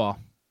Night Football.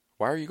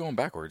 Why are you going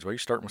backwards? Why are you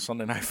starting with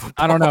Sunday Night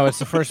Football? I don't know. It's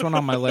the first one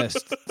on my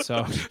list.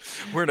 So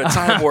we're in a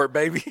time warp,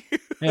 baby.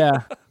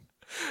 Yeah.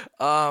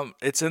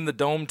 It's in the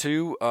Dome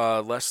too.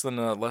 Less than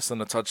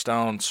a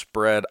touchdown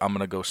spread. I'm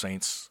gonna go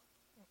Saints.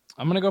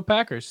 I'm going to go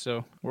Packers,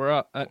 so we're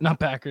up. Not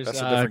Packers,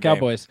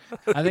 Cowboys.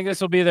 I think this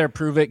will be their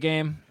prove-it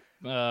game.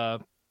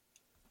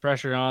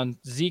 Pressure on.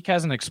 Zeke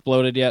hasn't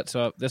exploded yet,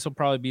 so this will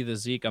probably be the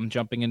Zeke. I'm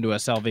jumping into a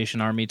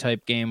Salvation Army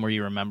type game where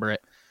you remember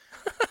it.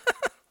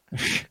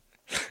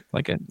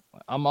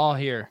 I'm all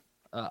here.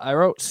 I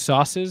wrote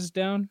sauces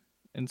down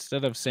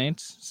instead of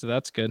Saints, so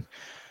that's good.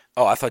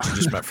 Oh, I thought you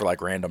just meant for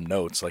like random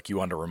notes, like you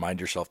wanted to remind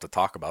yourself to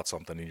talk about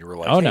something, and you were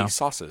like, no.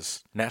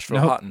 Sauces,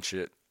 Nashville hot and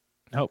shit.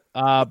 Nope.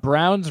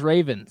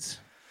 Browns-Ravens.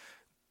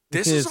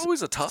 This is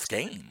always a tough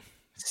game.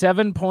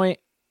 7-point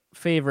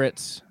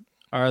favorites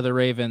are the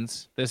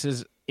Ravens. This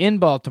is in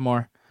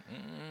Baltimore.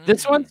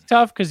 This one's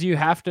tough because you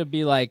have to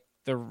be like,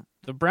 the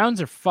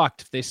Browns are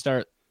fucked if they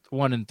start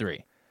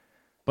 1-3.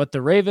 But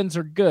the Ravens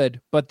are good,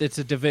 but it's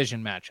a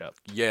division matchup.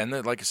 Yeah,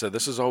 and like I said,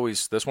 this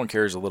one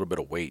carries a little bit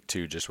of weight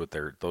too, just with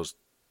those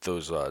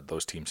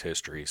teams'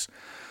 histories.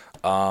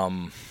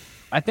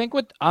 I think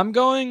I'm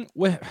going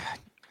with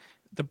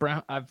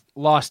I've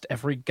lost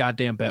every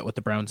goddamn bet with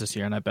the Browns this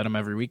year, and I bet them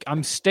every week.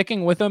 I'm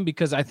sticking with them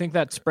because I think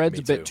that spread's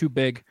a bit too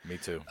big. Me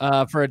too.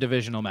 For a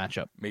divisional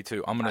matchup. Me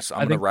too. I'm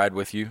gonna ride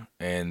with you,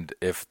 and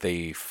if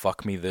they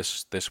fuck me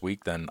this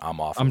week, then I'm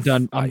off. I'm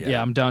done.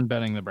 I'm done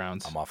betting the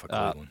Browns. I'm off of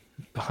Cleveland.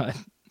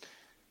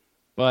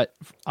 But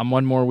I'm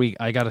one more week.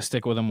 I got to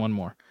stick with them one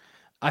more.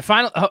 I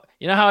finally,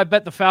 you know how I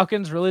bet the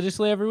Falcons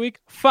religiously every week?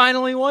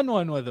 Finally won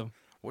one with them.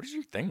 What is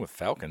your thing with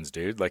Falcons,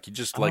 dude? Like you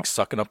just like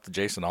sucking up to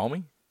Jason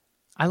Almy?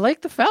 I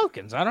like the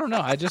Falcons. I don't know.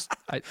 I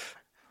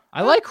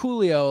like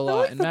Julio a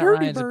lot, and Matt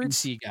Ryan's a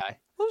BC guy.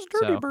 Those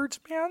Derby Birds,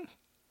 man.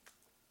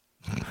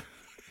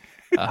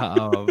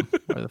 Where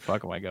the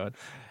fuck am I going?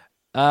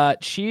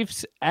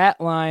 Chiefs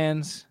at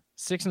Lions,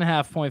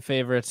 6.5-point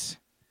favorites.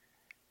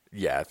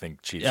 Yeah, I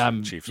think Chiefs.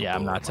 Yeah,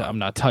 I'm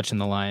not touching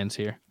the Lions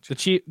here.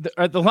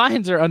 The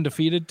Lions are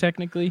undefeated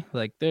technically.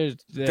 Like they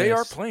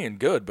are playing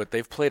good, but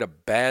they've played a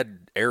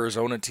bad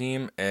Arizona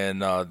team,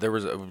 and there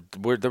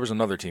was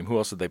another team. Who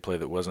else did they play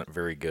that wasn't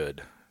very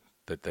good?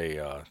 That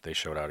they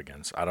showed out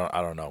against. I don't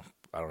know.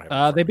 I don't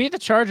have. They beat the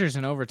Chargers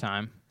in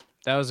overtime.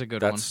 That was a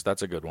good one.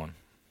 That's a good one.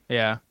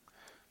 Yeah.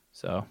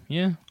 So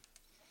yeah.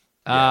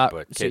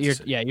 But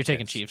you're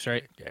taking Chiefs,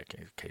 right? Yeah,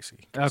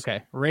 Casey.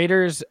 Okay.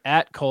 Raiders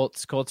at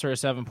Colts. Colts are a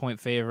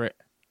 7-point favorite.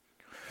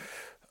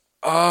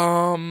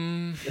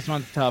 This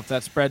one's tough.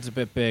 That spread's a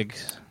bit big.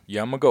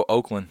 Yeah, I'm gonna go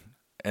Oakland,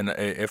 and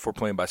if we're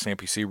playing by Sam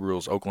PC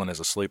rules, Oakland is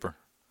a sleeper.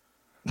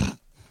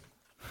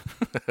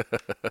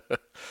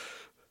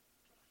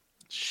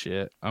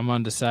 Shit, I'm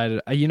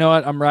undecided. You know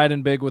what? I'm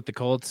riding big with the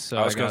Colts. So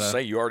I was gonna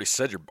say you already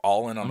said you're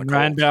all in on the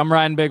Colts. I'm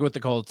riding big with the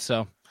Colts,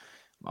 so.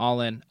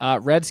 All in.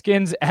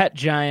 Redskins at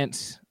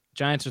Giants.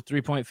 Giants are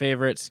 3-point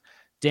favorites.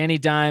 Danny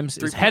Dimes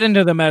is heading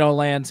to the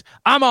Meadowlands.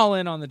 I'm all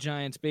in on the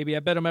Giants, baby.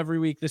 I bet them every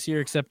week this year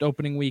except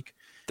opening week.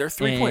 They're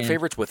 3-point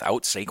favorites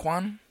without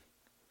Saquon?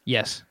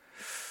 Yes.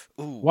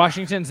 Ooh.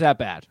 Washington's that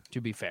bad,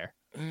 to be fair.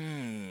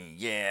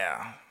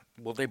 Yeah.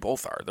 Well, they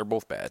both are. They're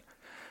both bad.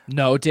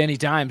 No, Danny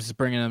Dimes is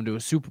bringing them to a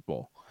Super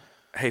Bowl.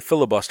 Hey,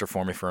 filibuster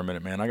for me for a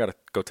minute, man. I got to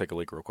go take a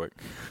leak real quick.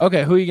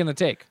 Okay, who are you going to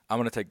take? I'm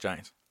going to take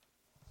Giants.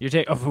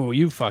 Oh,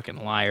 you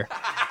fucking liar.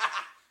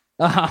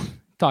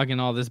 Talking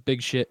all this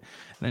big shit. And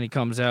then he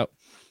comes out.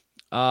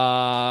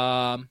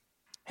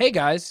 Hey,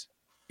 guys,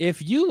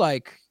 if you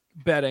like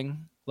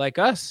betting like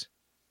us,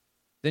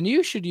 then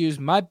you should use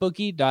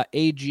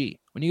mybookie.ag.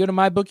 When you go to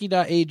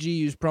mybookie.ag,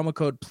 use promo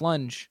code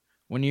PLUNGE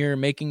when you're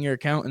making your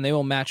account, and they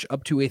will match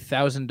up to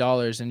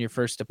 $1,000 in your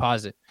first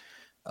deposit.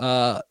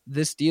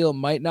 This deal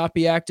might not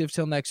be active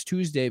till next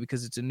Tuesday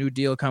because it's a new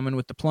deal coming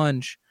with the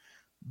Plunge.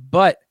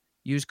 But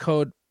use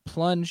code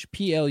PLUNGE,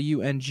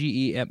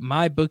 PLUNGE, at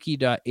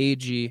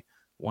mybookie.ag.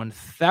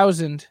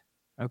 1,000,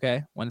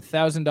 okay?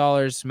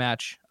 $1,000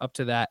 match up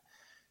to that.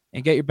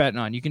 And get your betting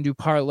on. You can do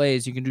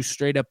parlays. You can do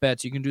straight-up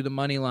bets. You can do the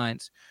money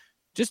lines.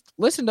 Just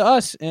listen to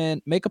us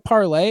and make a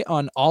parlay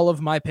on all of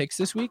my picks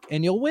this week,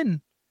 and you'll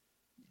win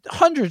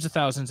hundreds of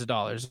thousands of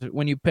dollars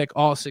when you pick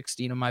all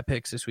 16 of my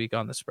picks this week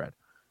on the spread.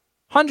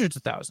 Hundreds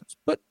of thousands.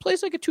 But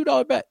place like a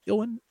 $2 bet. You'll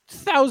win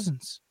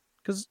thousands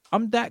because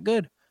I'm that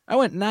good. I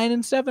went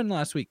 9-7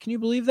 last week. Can you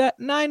believe that?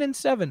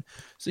 9-7.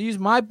 So use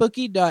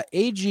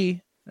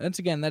mybookie.ag. Once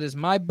again, that is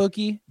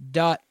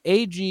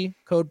mybookie.ag,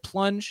 code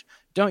PLUNGE.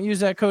 Don't use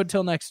that code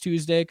till next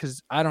Tuesday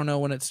because I don't know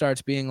when it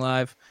starts being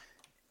live.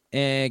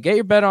 And get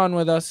your bet on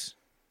with us.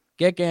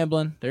 Get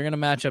gambling. They're going to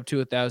match up to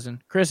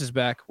 1,000. Chris is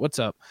back. What's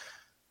up?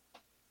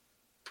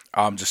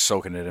 I'm just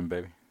soaking it in,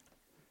 baby.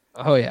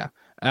 Oh, yeah.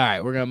 All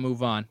right, we're going to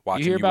move on.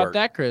 Watching you hear about work.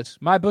 that, Chris?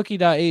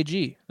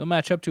 MyBookie.ag. They'll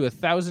match up to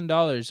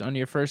 $1,000 on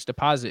your first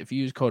deposit if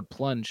you use code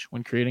PLUNGE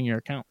when creating your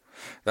account.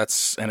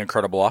 That's an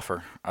incredible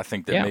offer. I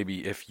think that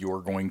maybe if you're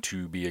going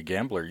to be a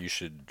gambler, you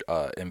should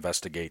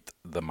investigate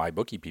the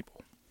MyBookie people.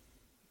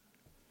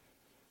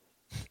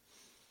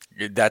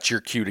 That's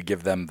your cue to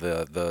give them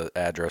the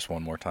address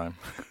one more time.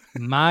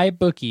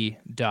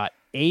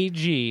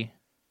 MyBookie.ag,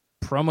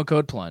 promo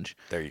code PLUNGE.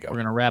 There you go. We're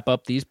going to wrap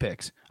up these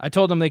picks. I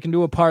told them they can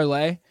do a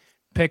parlay.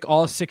 Pick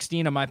all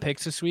 16 of my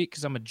picks this week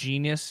because I'm a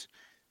genius,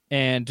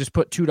 and just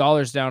put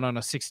 $2 down on a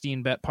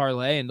 16-bet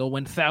parlay, and they'll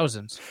win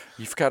thousands.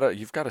 You've got a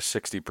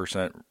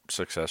 60%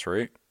 success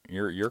rate.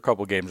 You're a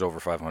couple games over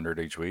 500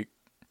 each week.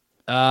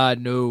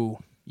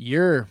 No,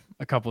 you're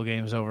a couple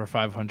games over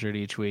 500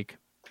 each week.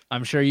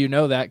 I'm sure you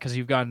know that because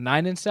you've gone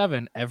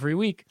 9-7 every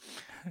week.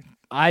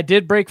 I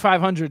did break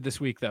 500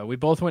 this week though. We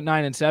both went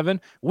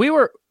 9-7. We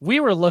were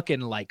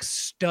looking like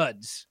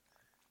studs,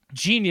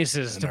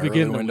 geniuses to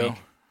begin the week.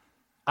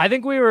 I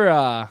think we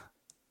were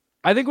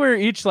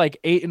each like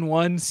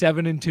 8-1,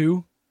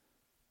 7-2,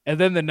 and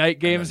then the night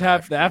games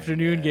happened. The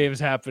afternoon games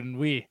happened.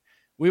 We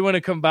went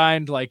a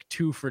combined like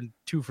 2 for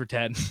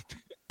 10.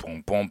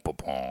 Boom, boom, boom,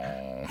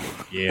 boom.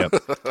 Yep.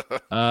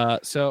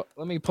 So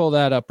let me pull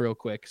that up real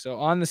quick. So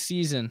on the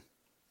season,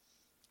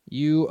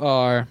 you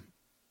are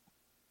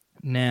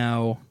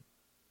now.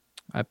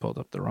 I pulled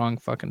up the wrong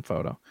fucking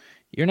photo.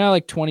 You're now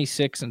like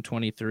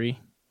 26-23.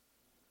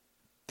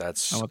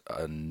 That's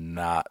a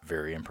not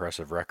very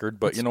impressive record,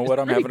 but you know what?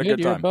 I'm having a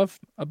good time.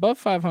 Above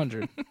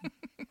 500.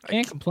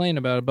 Can't complain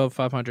about above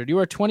 500. You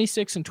are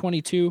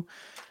 26-22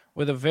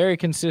 with a very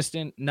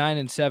consistent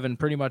 9-7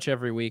 pretty much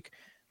every week.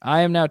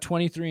 I am now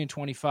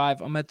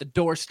 23-25. I'm at the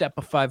doorstep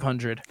of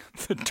 500.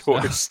 The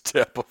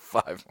doorstep of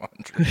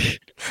 500.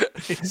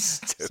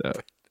 So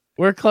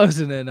we're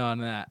closing in on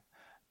that.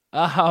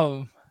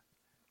 All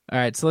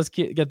right, so let's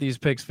get these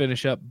picks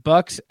finished up.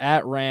 Bucks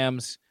at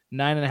Rams,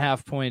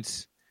 9.5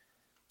 points.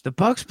 The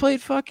Bucks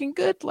played fucking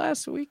good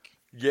last week.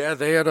 Yeah,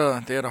 they had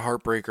a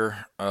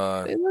heartbreaker.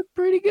 They looked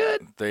pretty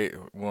good.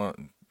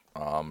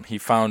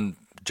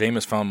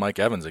 Jameis found Mike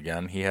Evans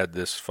again. He had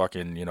this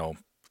fucking,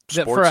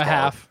 sports for a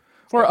half.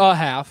 For a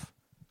half.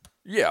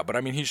 Yeah, but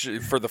I mean,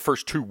 for the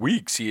first 2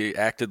 weeks, he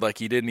acted like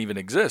he didn't even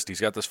exist.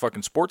 He's got this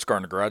fucking sports car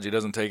in the garage he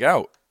doesn't take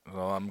out. So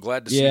I'm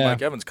glad to see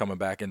Mike Evans coming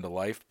back into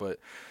life, but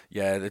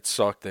yeah, it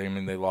sucked. I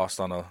mean, they lost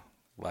on a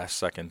last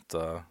second.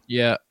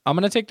 Yeah, I'm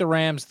gonna take the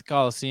Rams to the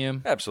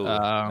Coliseum.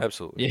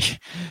 Absolutely.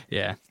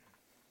 Yeah.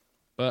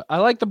 But I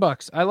like the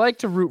Bucks. I like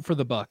to root for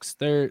the Bucks.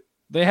 They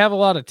have a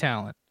lot of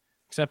talent,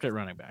 except at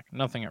running back.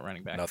 Nothing at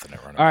running back.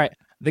 All right,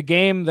 the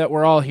game that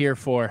we're all here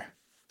for: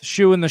 the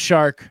Shew and the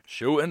Shark.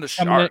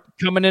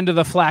 Coming into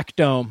the Flack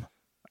Dome,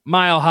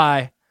 Mile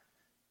High.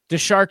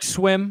 Does Sharks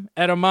swim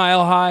at a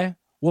mile high?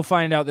 We'll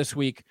find out this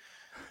week.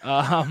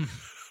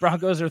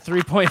 Broncos are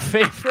 3-point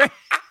favorite.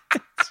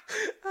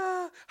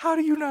 How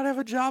do you not have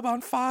a job on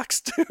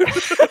Fox, dude?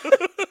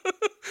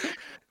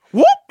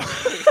 Whoop!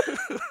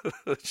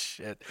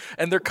 Shit.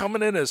 And they're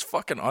coming in as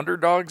fucking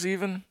underdogs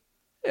even?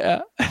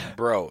 Yeah.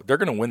 Bro, they're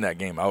going to win that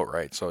game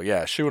outright. So,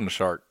 yeah, Shew and the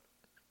Shark.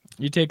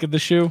 You taking the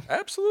Shew?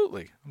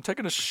 Absolutely. I'm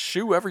taking a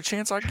Shew every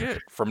chance I get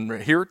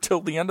from here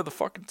till the end of the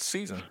fucking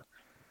season.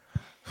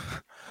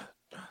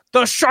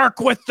 The shark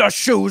with the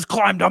shoes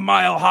climbed a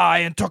mile high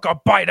and took a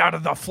bite out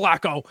of the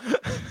Flacco.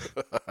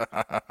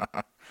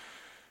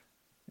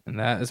 And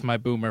that is my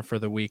boomer for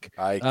the week.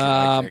 I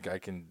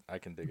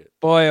can dig it.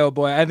 Boy, oh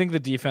boy, I think the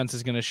defense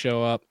is going to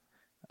show up.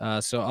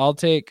 So I'll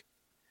take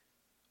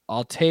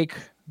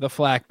the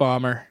Flack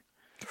bomber,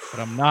 but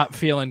I'm not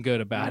feeling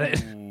good about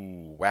it.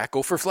 Ooh,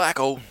 wacko for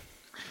Flacco.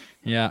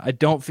 Yeah, I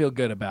don't feel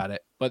good about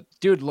it. But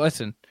dude,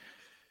 listen,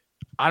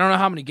 I don't know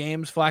how many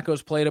games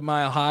Flacco's played at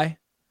Mile High.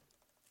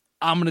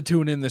 I'm going to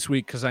tune in this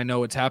week because I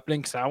know what's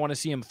happening. Because I want to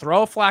see him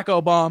throw a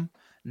Flacco bomb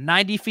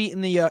 90 feet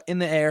in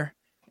the air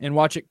and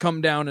watch it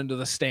come down into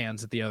the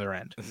stands at the other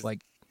end.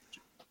 Like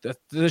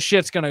the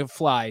shit's going to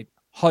fly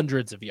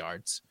hundreds of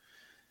yards.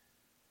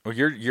 Well,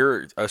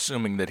 you're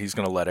assuming that he's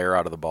going to let air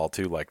out of the ball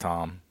too, like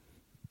Tom.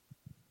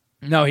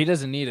 No, he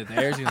doesn't need it. The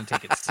air's going to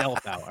take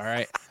itself out. All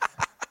right.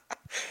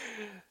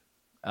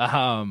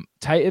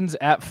 Titans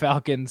at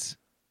Falcons.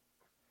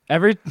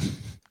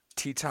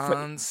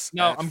 Tetons.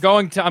 No, I'm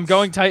going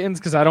Titans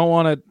because I don't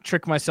want to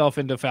trick myself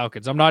into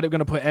Falcons. I'm not going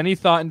to put any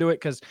thought into it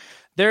because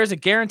there is a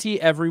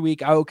guarantee every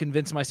week I will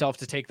convince myself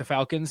to take the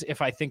Falcons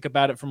if I think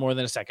about it for more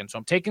than a second. So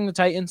I'm taking the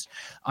Titans.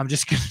 I'm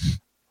just going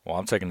to... Well,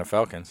 I'm taking the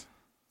Falcons.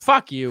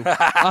 Fuck you.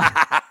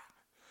 God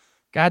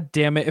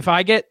damn it. If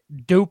I get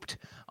duped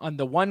on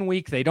the 1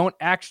 week they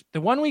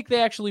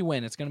actually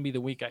win, it's going to be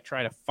the week I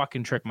try to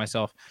fucking trick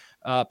myself.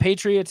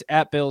 Patriots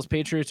at Bills.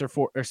 Patriots are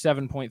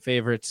 7-point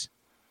favorites.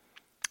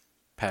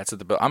 Pats at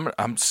the Bills.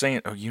 I'm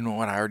saying, oh, you know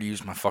what? I already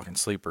used my fucking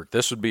sleeper.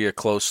 This would be a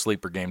close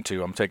sleeper game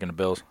too. I'm taking the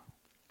Bills.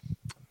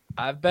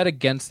 I've bet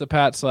against the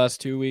Pats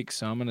last 2 weeks,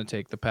 so I'm going to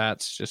take the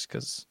Pats just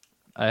because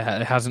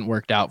it hasn't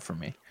worked out for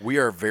me. We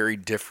are very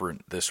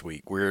different this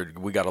week.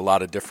 We got a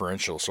lot of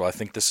differential, so I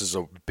think this is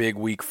a big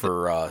week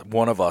for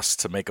one of us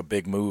to make a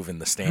big move in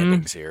the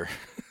standings here.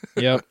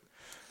 Yep,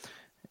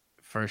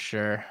 for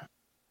sure.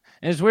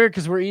 And it's weird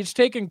because we're each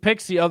taking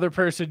picks the other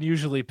person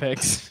usually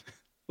picks.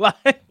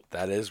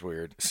 That is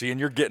weird. See,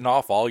 and you're getting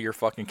off all your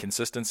fucking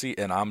consistency,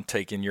 and I'm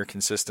taking your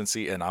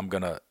consistency, and I'm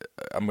gonna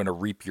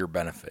reap your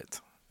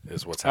benefit.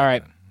 Is what's happening. All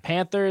right,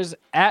 Panthers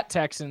at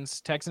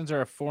Texans. Texans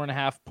are a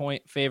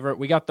 4.5-point favorite.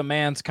 We got the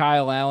man's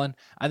Kyle Allen.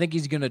 I think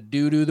he's gonna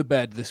doo-doo the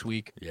bed this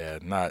week. Yeah,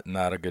 not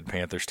a good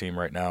Panthers team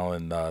right now,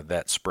 and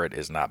that spread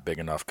is not big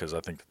enough because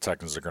I think the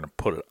Texans are gonna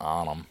put it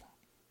on them.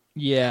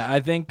 Yeah,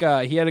 I think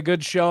he had a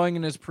good showing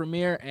in his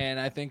premiere, and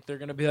I think they're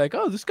going to be like,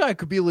 oh, this guy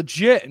could be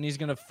legit, and he's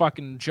going to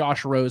fucking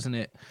Josh Rosen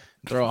it,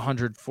 throw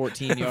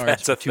 114 yards.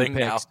 That's a thing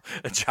picks.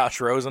 now. Josh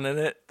Rosen in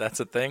it? That's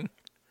a thing?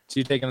 So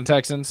you taking the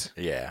Texans?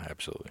 Yeah,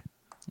 absolutely.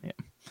 Yeah.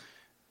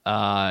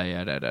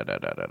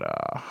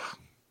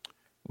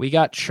 We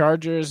got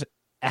Chargers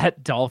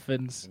at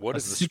Dolphins. What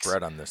is the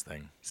spread on this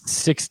thing?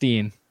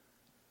 16.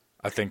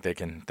 I think they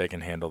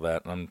can handle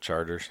that on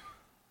Chargers.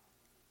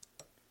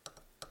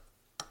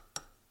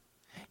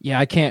 Yeah,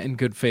 I can't in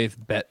good faith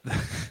bet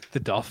the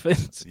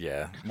Dolphins.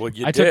 Yeah. Well,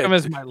 I took them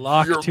as my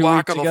lock Your 2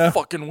 lock weeks of ago. the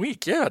fucking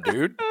week. Yeah,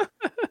 dude.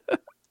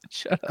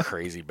 Shut up.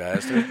 Crazy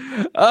bastard.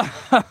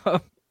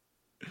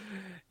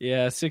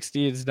 Yeah,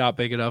 16 is not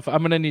big enough. I'm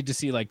going to need to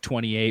see like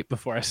 28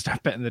 before I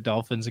start betting the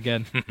Dolphins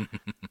again.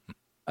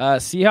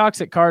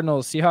 Seahawks at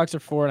Cardinals. Seahawks are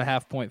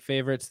 4.5-point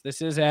favorites.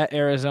 This is at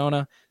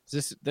Arizona.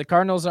 The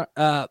Cardinals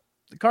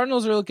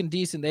are looking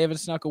decent. They haven't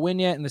snuck a win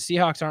yet, and the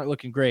Seahawks aren't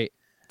looking great.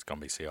 It's going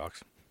to be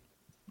Seahawks.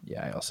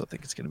 Yeah, I also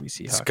think it's going to be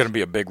Seahawks. It's going to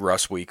be a big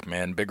Russ week,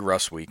 man. Big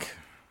Russ week.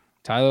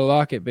 Tyler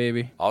Lockett,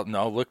 baby.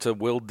 No, look to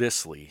Will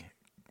Dissly.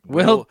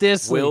 Will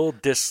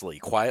Dissly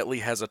quietly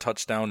has a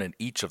touchdown in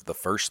each of the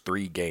first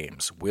 3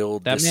 games. That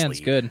Dissly. Man's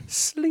good.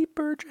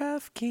 Sleeper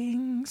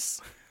DraftKings.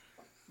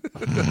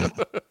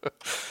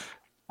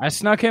 I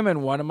snuck him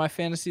in one of my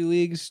fantasy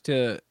leagues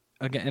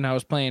and I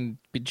was playing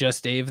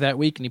Just Dave that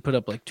week, and he put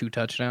up like 2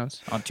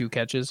 touchdowns on 2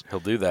 catches. He'll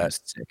do that.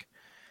 Sick.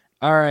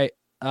 All right.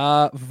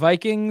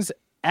 Vikings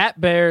at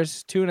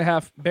Bears.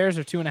 2.5. Bears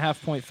are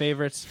 2.5 point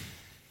favorites.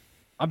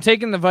 I'm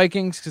taking the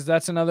Vikings because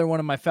that's another one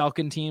of my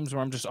Falcon teams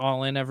where I'm just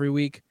all in every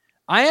week.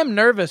 I am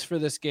nervous for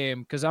this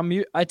game because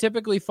I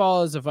typically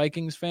fall as a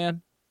Vikings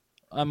fan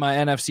on my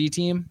NFC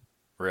team.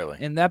 Really?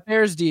 And that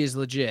Bears D is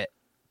legit.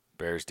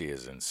 Bears D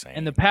is insane.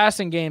 And the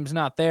passing game's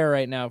not there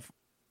right now.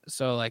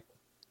 So, like...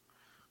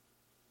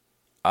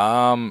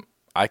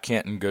 I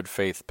can't in good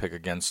faith pick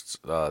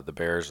against the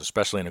Bears,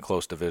 especially in a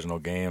close divisional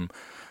game.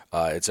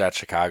 It's at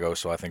Chicago,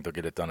 so I think they'll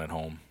get it done at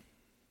home.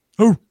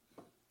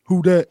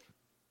 Who that?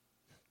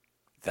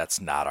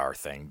 That's not our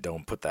thing.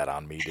 Don't put that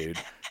on me, dude.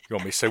 You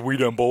want me to say, we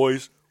done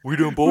boys? We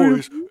done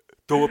boys.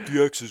 Throw up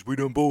the X's. We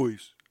done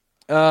boys.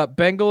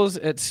 Bengals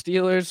at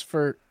Steelers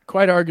for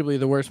quite arguably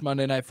the worst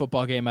Monday Night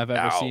Football game I've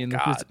ever seen.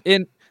 God.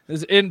 This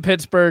is in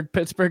Pittsburgh.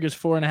 Pittsburgh is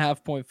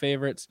 4.5 point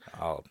favorites.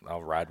 I'll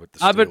ride with the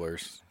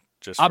Steelers.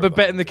 I've been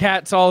betting the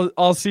Cats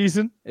all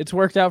season. It's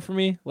worked out for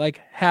me like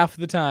half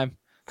the time.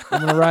 I'm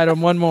going to ride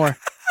them one more.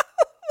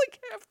 Like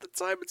half the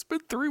time. It's been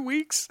 3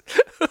 weeks.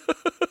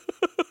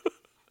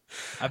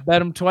 I've bet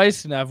them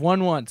twice and I've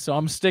won once, so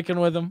I'm sticking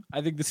with them.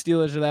 I think the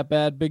Steelers are that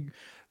bad.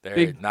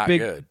 They're not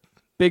good.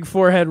 Big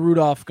forehead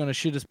Rudolph going to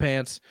shit his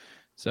pants.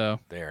 So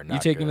they are not. You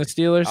taking good. the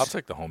Steelers? I'll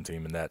take the home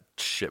team in that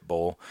shit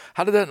bowl.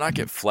 How did that not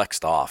get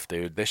flexed off,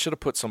 dude? They should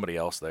have put somebody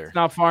else there. It's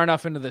not far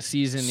enough into the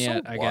season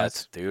yet, I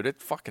guess. Dude, it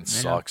fucking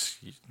sucks.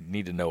 You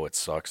need to know it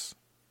sucks.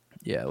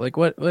 Yeah, like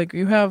what? Like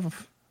you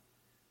have,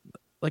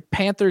 like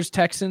Panthers,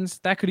 Texans.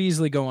 That could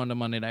easily go on to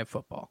Monday Night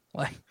Football.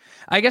 Like,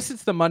 I guess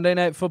it's the Monday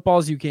Night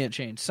Footballs you can't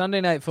change. Sunday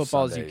Night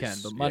Footballs you can,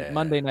 but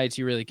Monday nights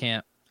you really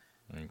can't.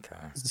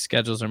 Okay. The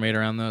schedules are made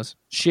around those.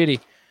 Shitty.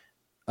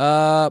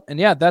 And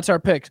yeah, that's our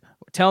pick.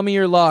 Tell me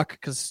your lock,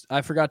 because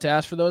I forgot to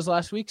ask for those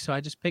last week, so I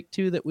just picked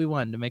 2 that we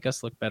won to make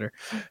us look better.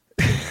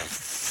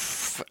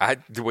 I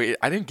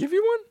didn't give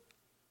you one?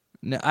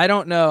 No, I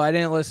don't know. I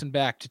didn't listen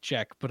back to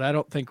check, but I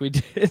don't think we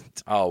did.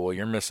 Oh, well,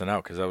 you're missing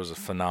out because that was a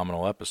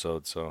phenomenal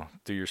episode, so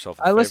do yourself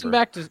a favor. I listened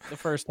back to the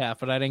first half,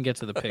 but I didn't get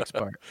to the picks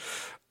part.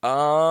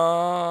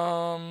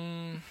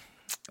 I'm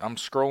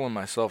scrolling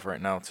myself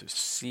right now to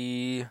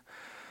see...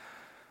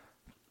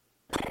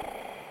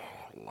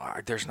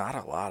 There's not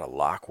a lot of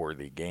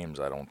lock-worthy games,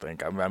 I don't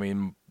think. I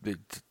mean, the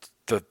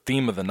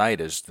theme of the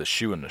night is the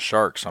Shew and the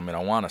Sharks. I mean,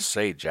 I want to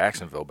say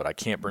Jacksonville, but I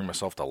can't bring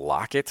myself to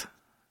lock it.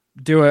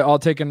 Do it. I'll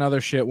take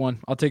another shit one.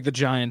 I'll take the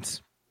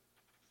Giants.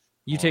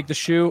 You take the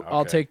Shew.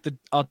 Okay.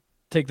 I'll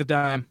take the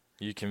dime.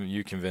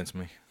 You convince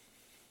me.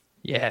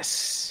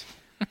 Yes.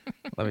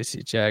 Let me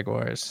see.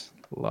 Jaguars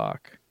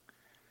lock.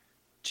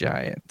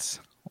 Giants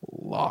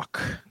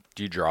lock.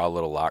 Do you draw a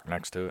little lock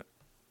next to it?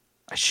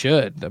 I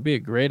should. That'd be a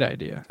great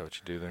idea. Is that what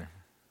you do there?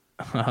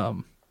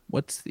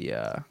 What's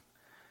the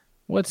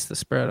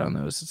spread on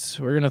those?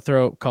 We're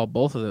gonna call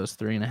both of those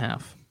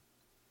 3.5.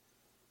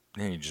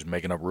 Yeah, you just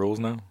making up rules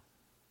now?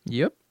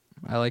 Yep.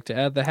 I like to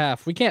add the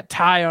half. We can't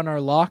tie on our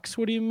locks.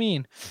 What do you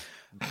mean?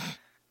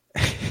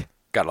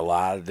 Got a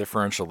lot of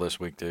differential this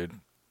week, dude.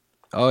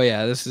 Oh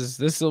yeah,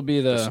 this will be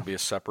a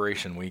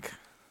separation week.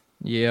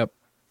 Yep.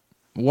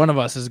 One of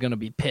us is gonna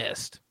be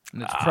pissed.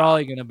 And it's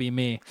probably going to be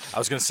me. I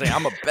was going to say,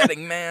 I'm a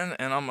betting man,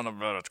 and I'm going to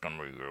bet it's going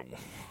to be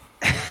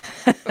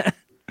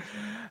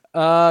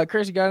you.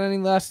 Chris, you got any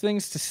last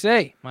things to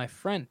say, my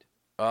friend?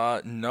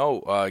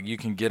 No. You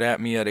can get at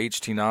me at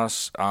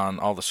HTNOS on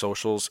all the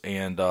socials,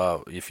 and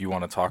if you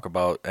want to talk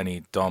about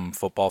any dumb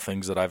football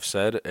things that I've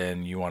said,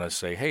 and you want to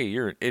say, hey,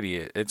 you're an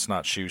idiot, it's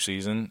not shoe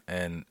season,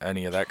 and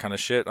any of that kind of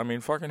shit, I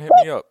mean, fucking hit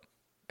me up.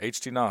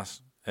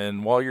 HTNOS.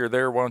 And while you're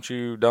there, why don't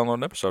you download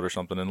an episode or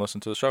something and listen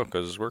to the show,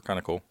 because we're kind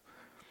of cool.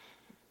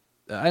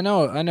 I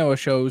know a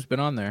show who's been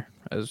on there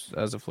as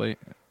of late,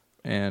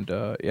 and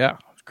yeah,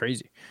 it's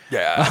crazy.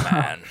 Yeah,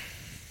 man.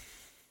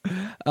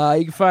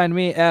 You can find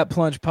me at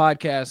Plunge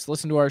Podcast.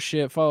 Listen to our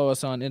shit. Follow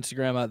us on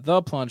Instagram at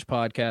The Plunge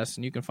Podcast,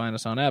 and you can find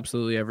us on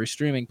absolutely every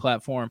streaming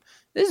platform.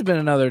 This has been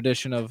another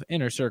edition of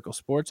Inner Circle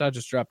Sports. I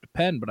just dropped a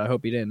pen, but I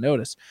hope you didn't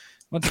notice.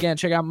 Once again,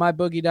 check out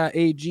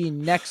mybookie.ag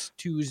next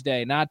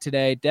Tuesday. Not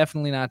today,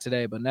 definitely not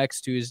today, but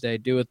next Tuesday.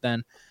 Do it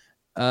then.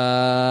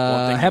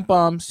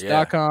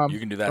 Hempbombs.com. You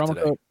can do that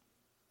today.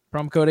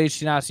 Promo code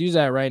HTNOS. Use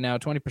that right now.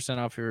 20%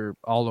 off your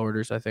all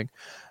orders, I think.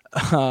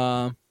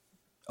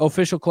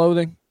 Official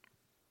clothing.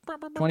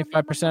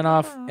 25%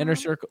 off. Inner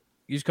Circle.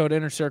 Use code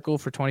Inner Circle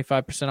for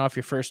 25% off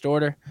your first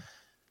order.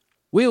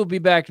 We will be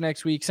back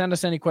next week. Send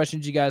us any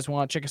questions you guys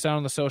want. Check us out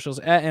on the socials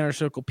at Inner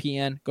Circle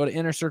PN. Go to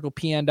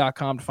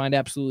innercirclepn.com to find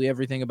absolutely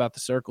everything about the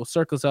circle.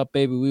 Circle's up,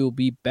 baby. We will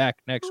be back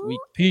next week.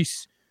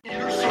 Peace. I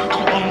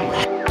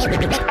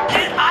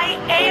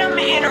am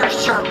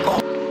circle.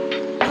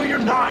 No,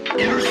 you're not.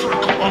 Inner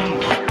circle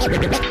only.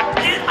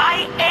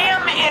 I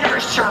am inner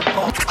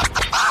circle.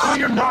 No,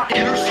 you're not.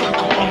 Inner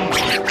circle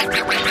only.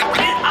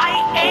 I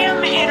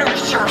am inner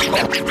circle.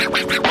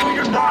 No,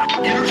 you're not.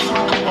 Inner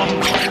circle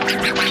only.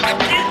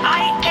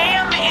 I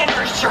am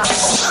inner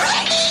circle.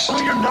 No,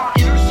 you're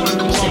not. Inner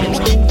circle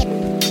only.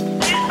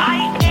 I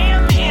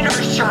am inner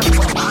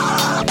circle.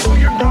 No,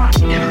 you're not.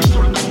 Inner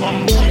circle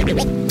only.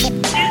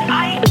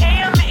 I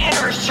am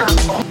inner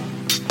circle.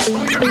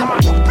 No, you're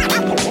not.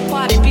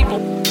 Party people.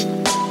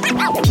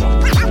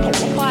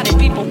 Party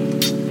people.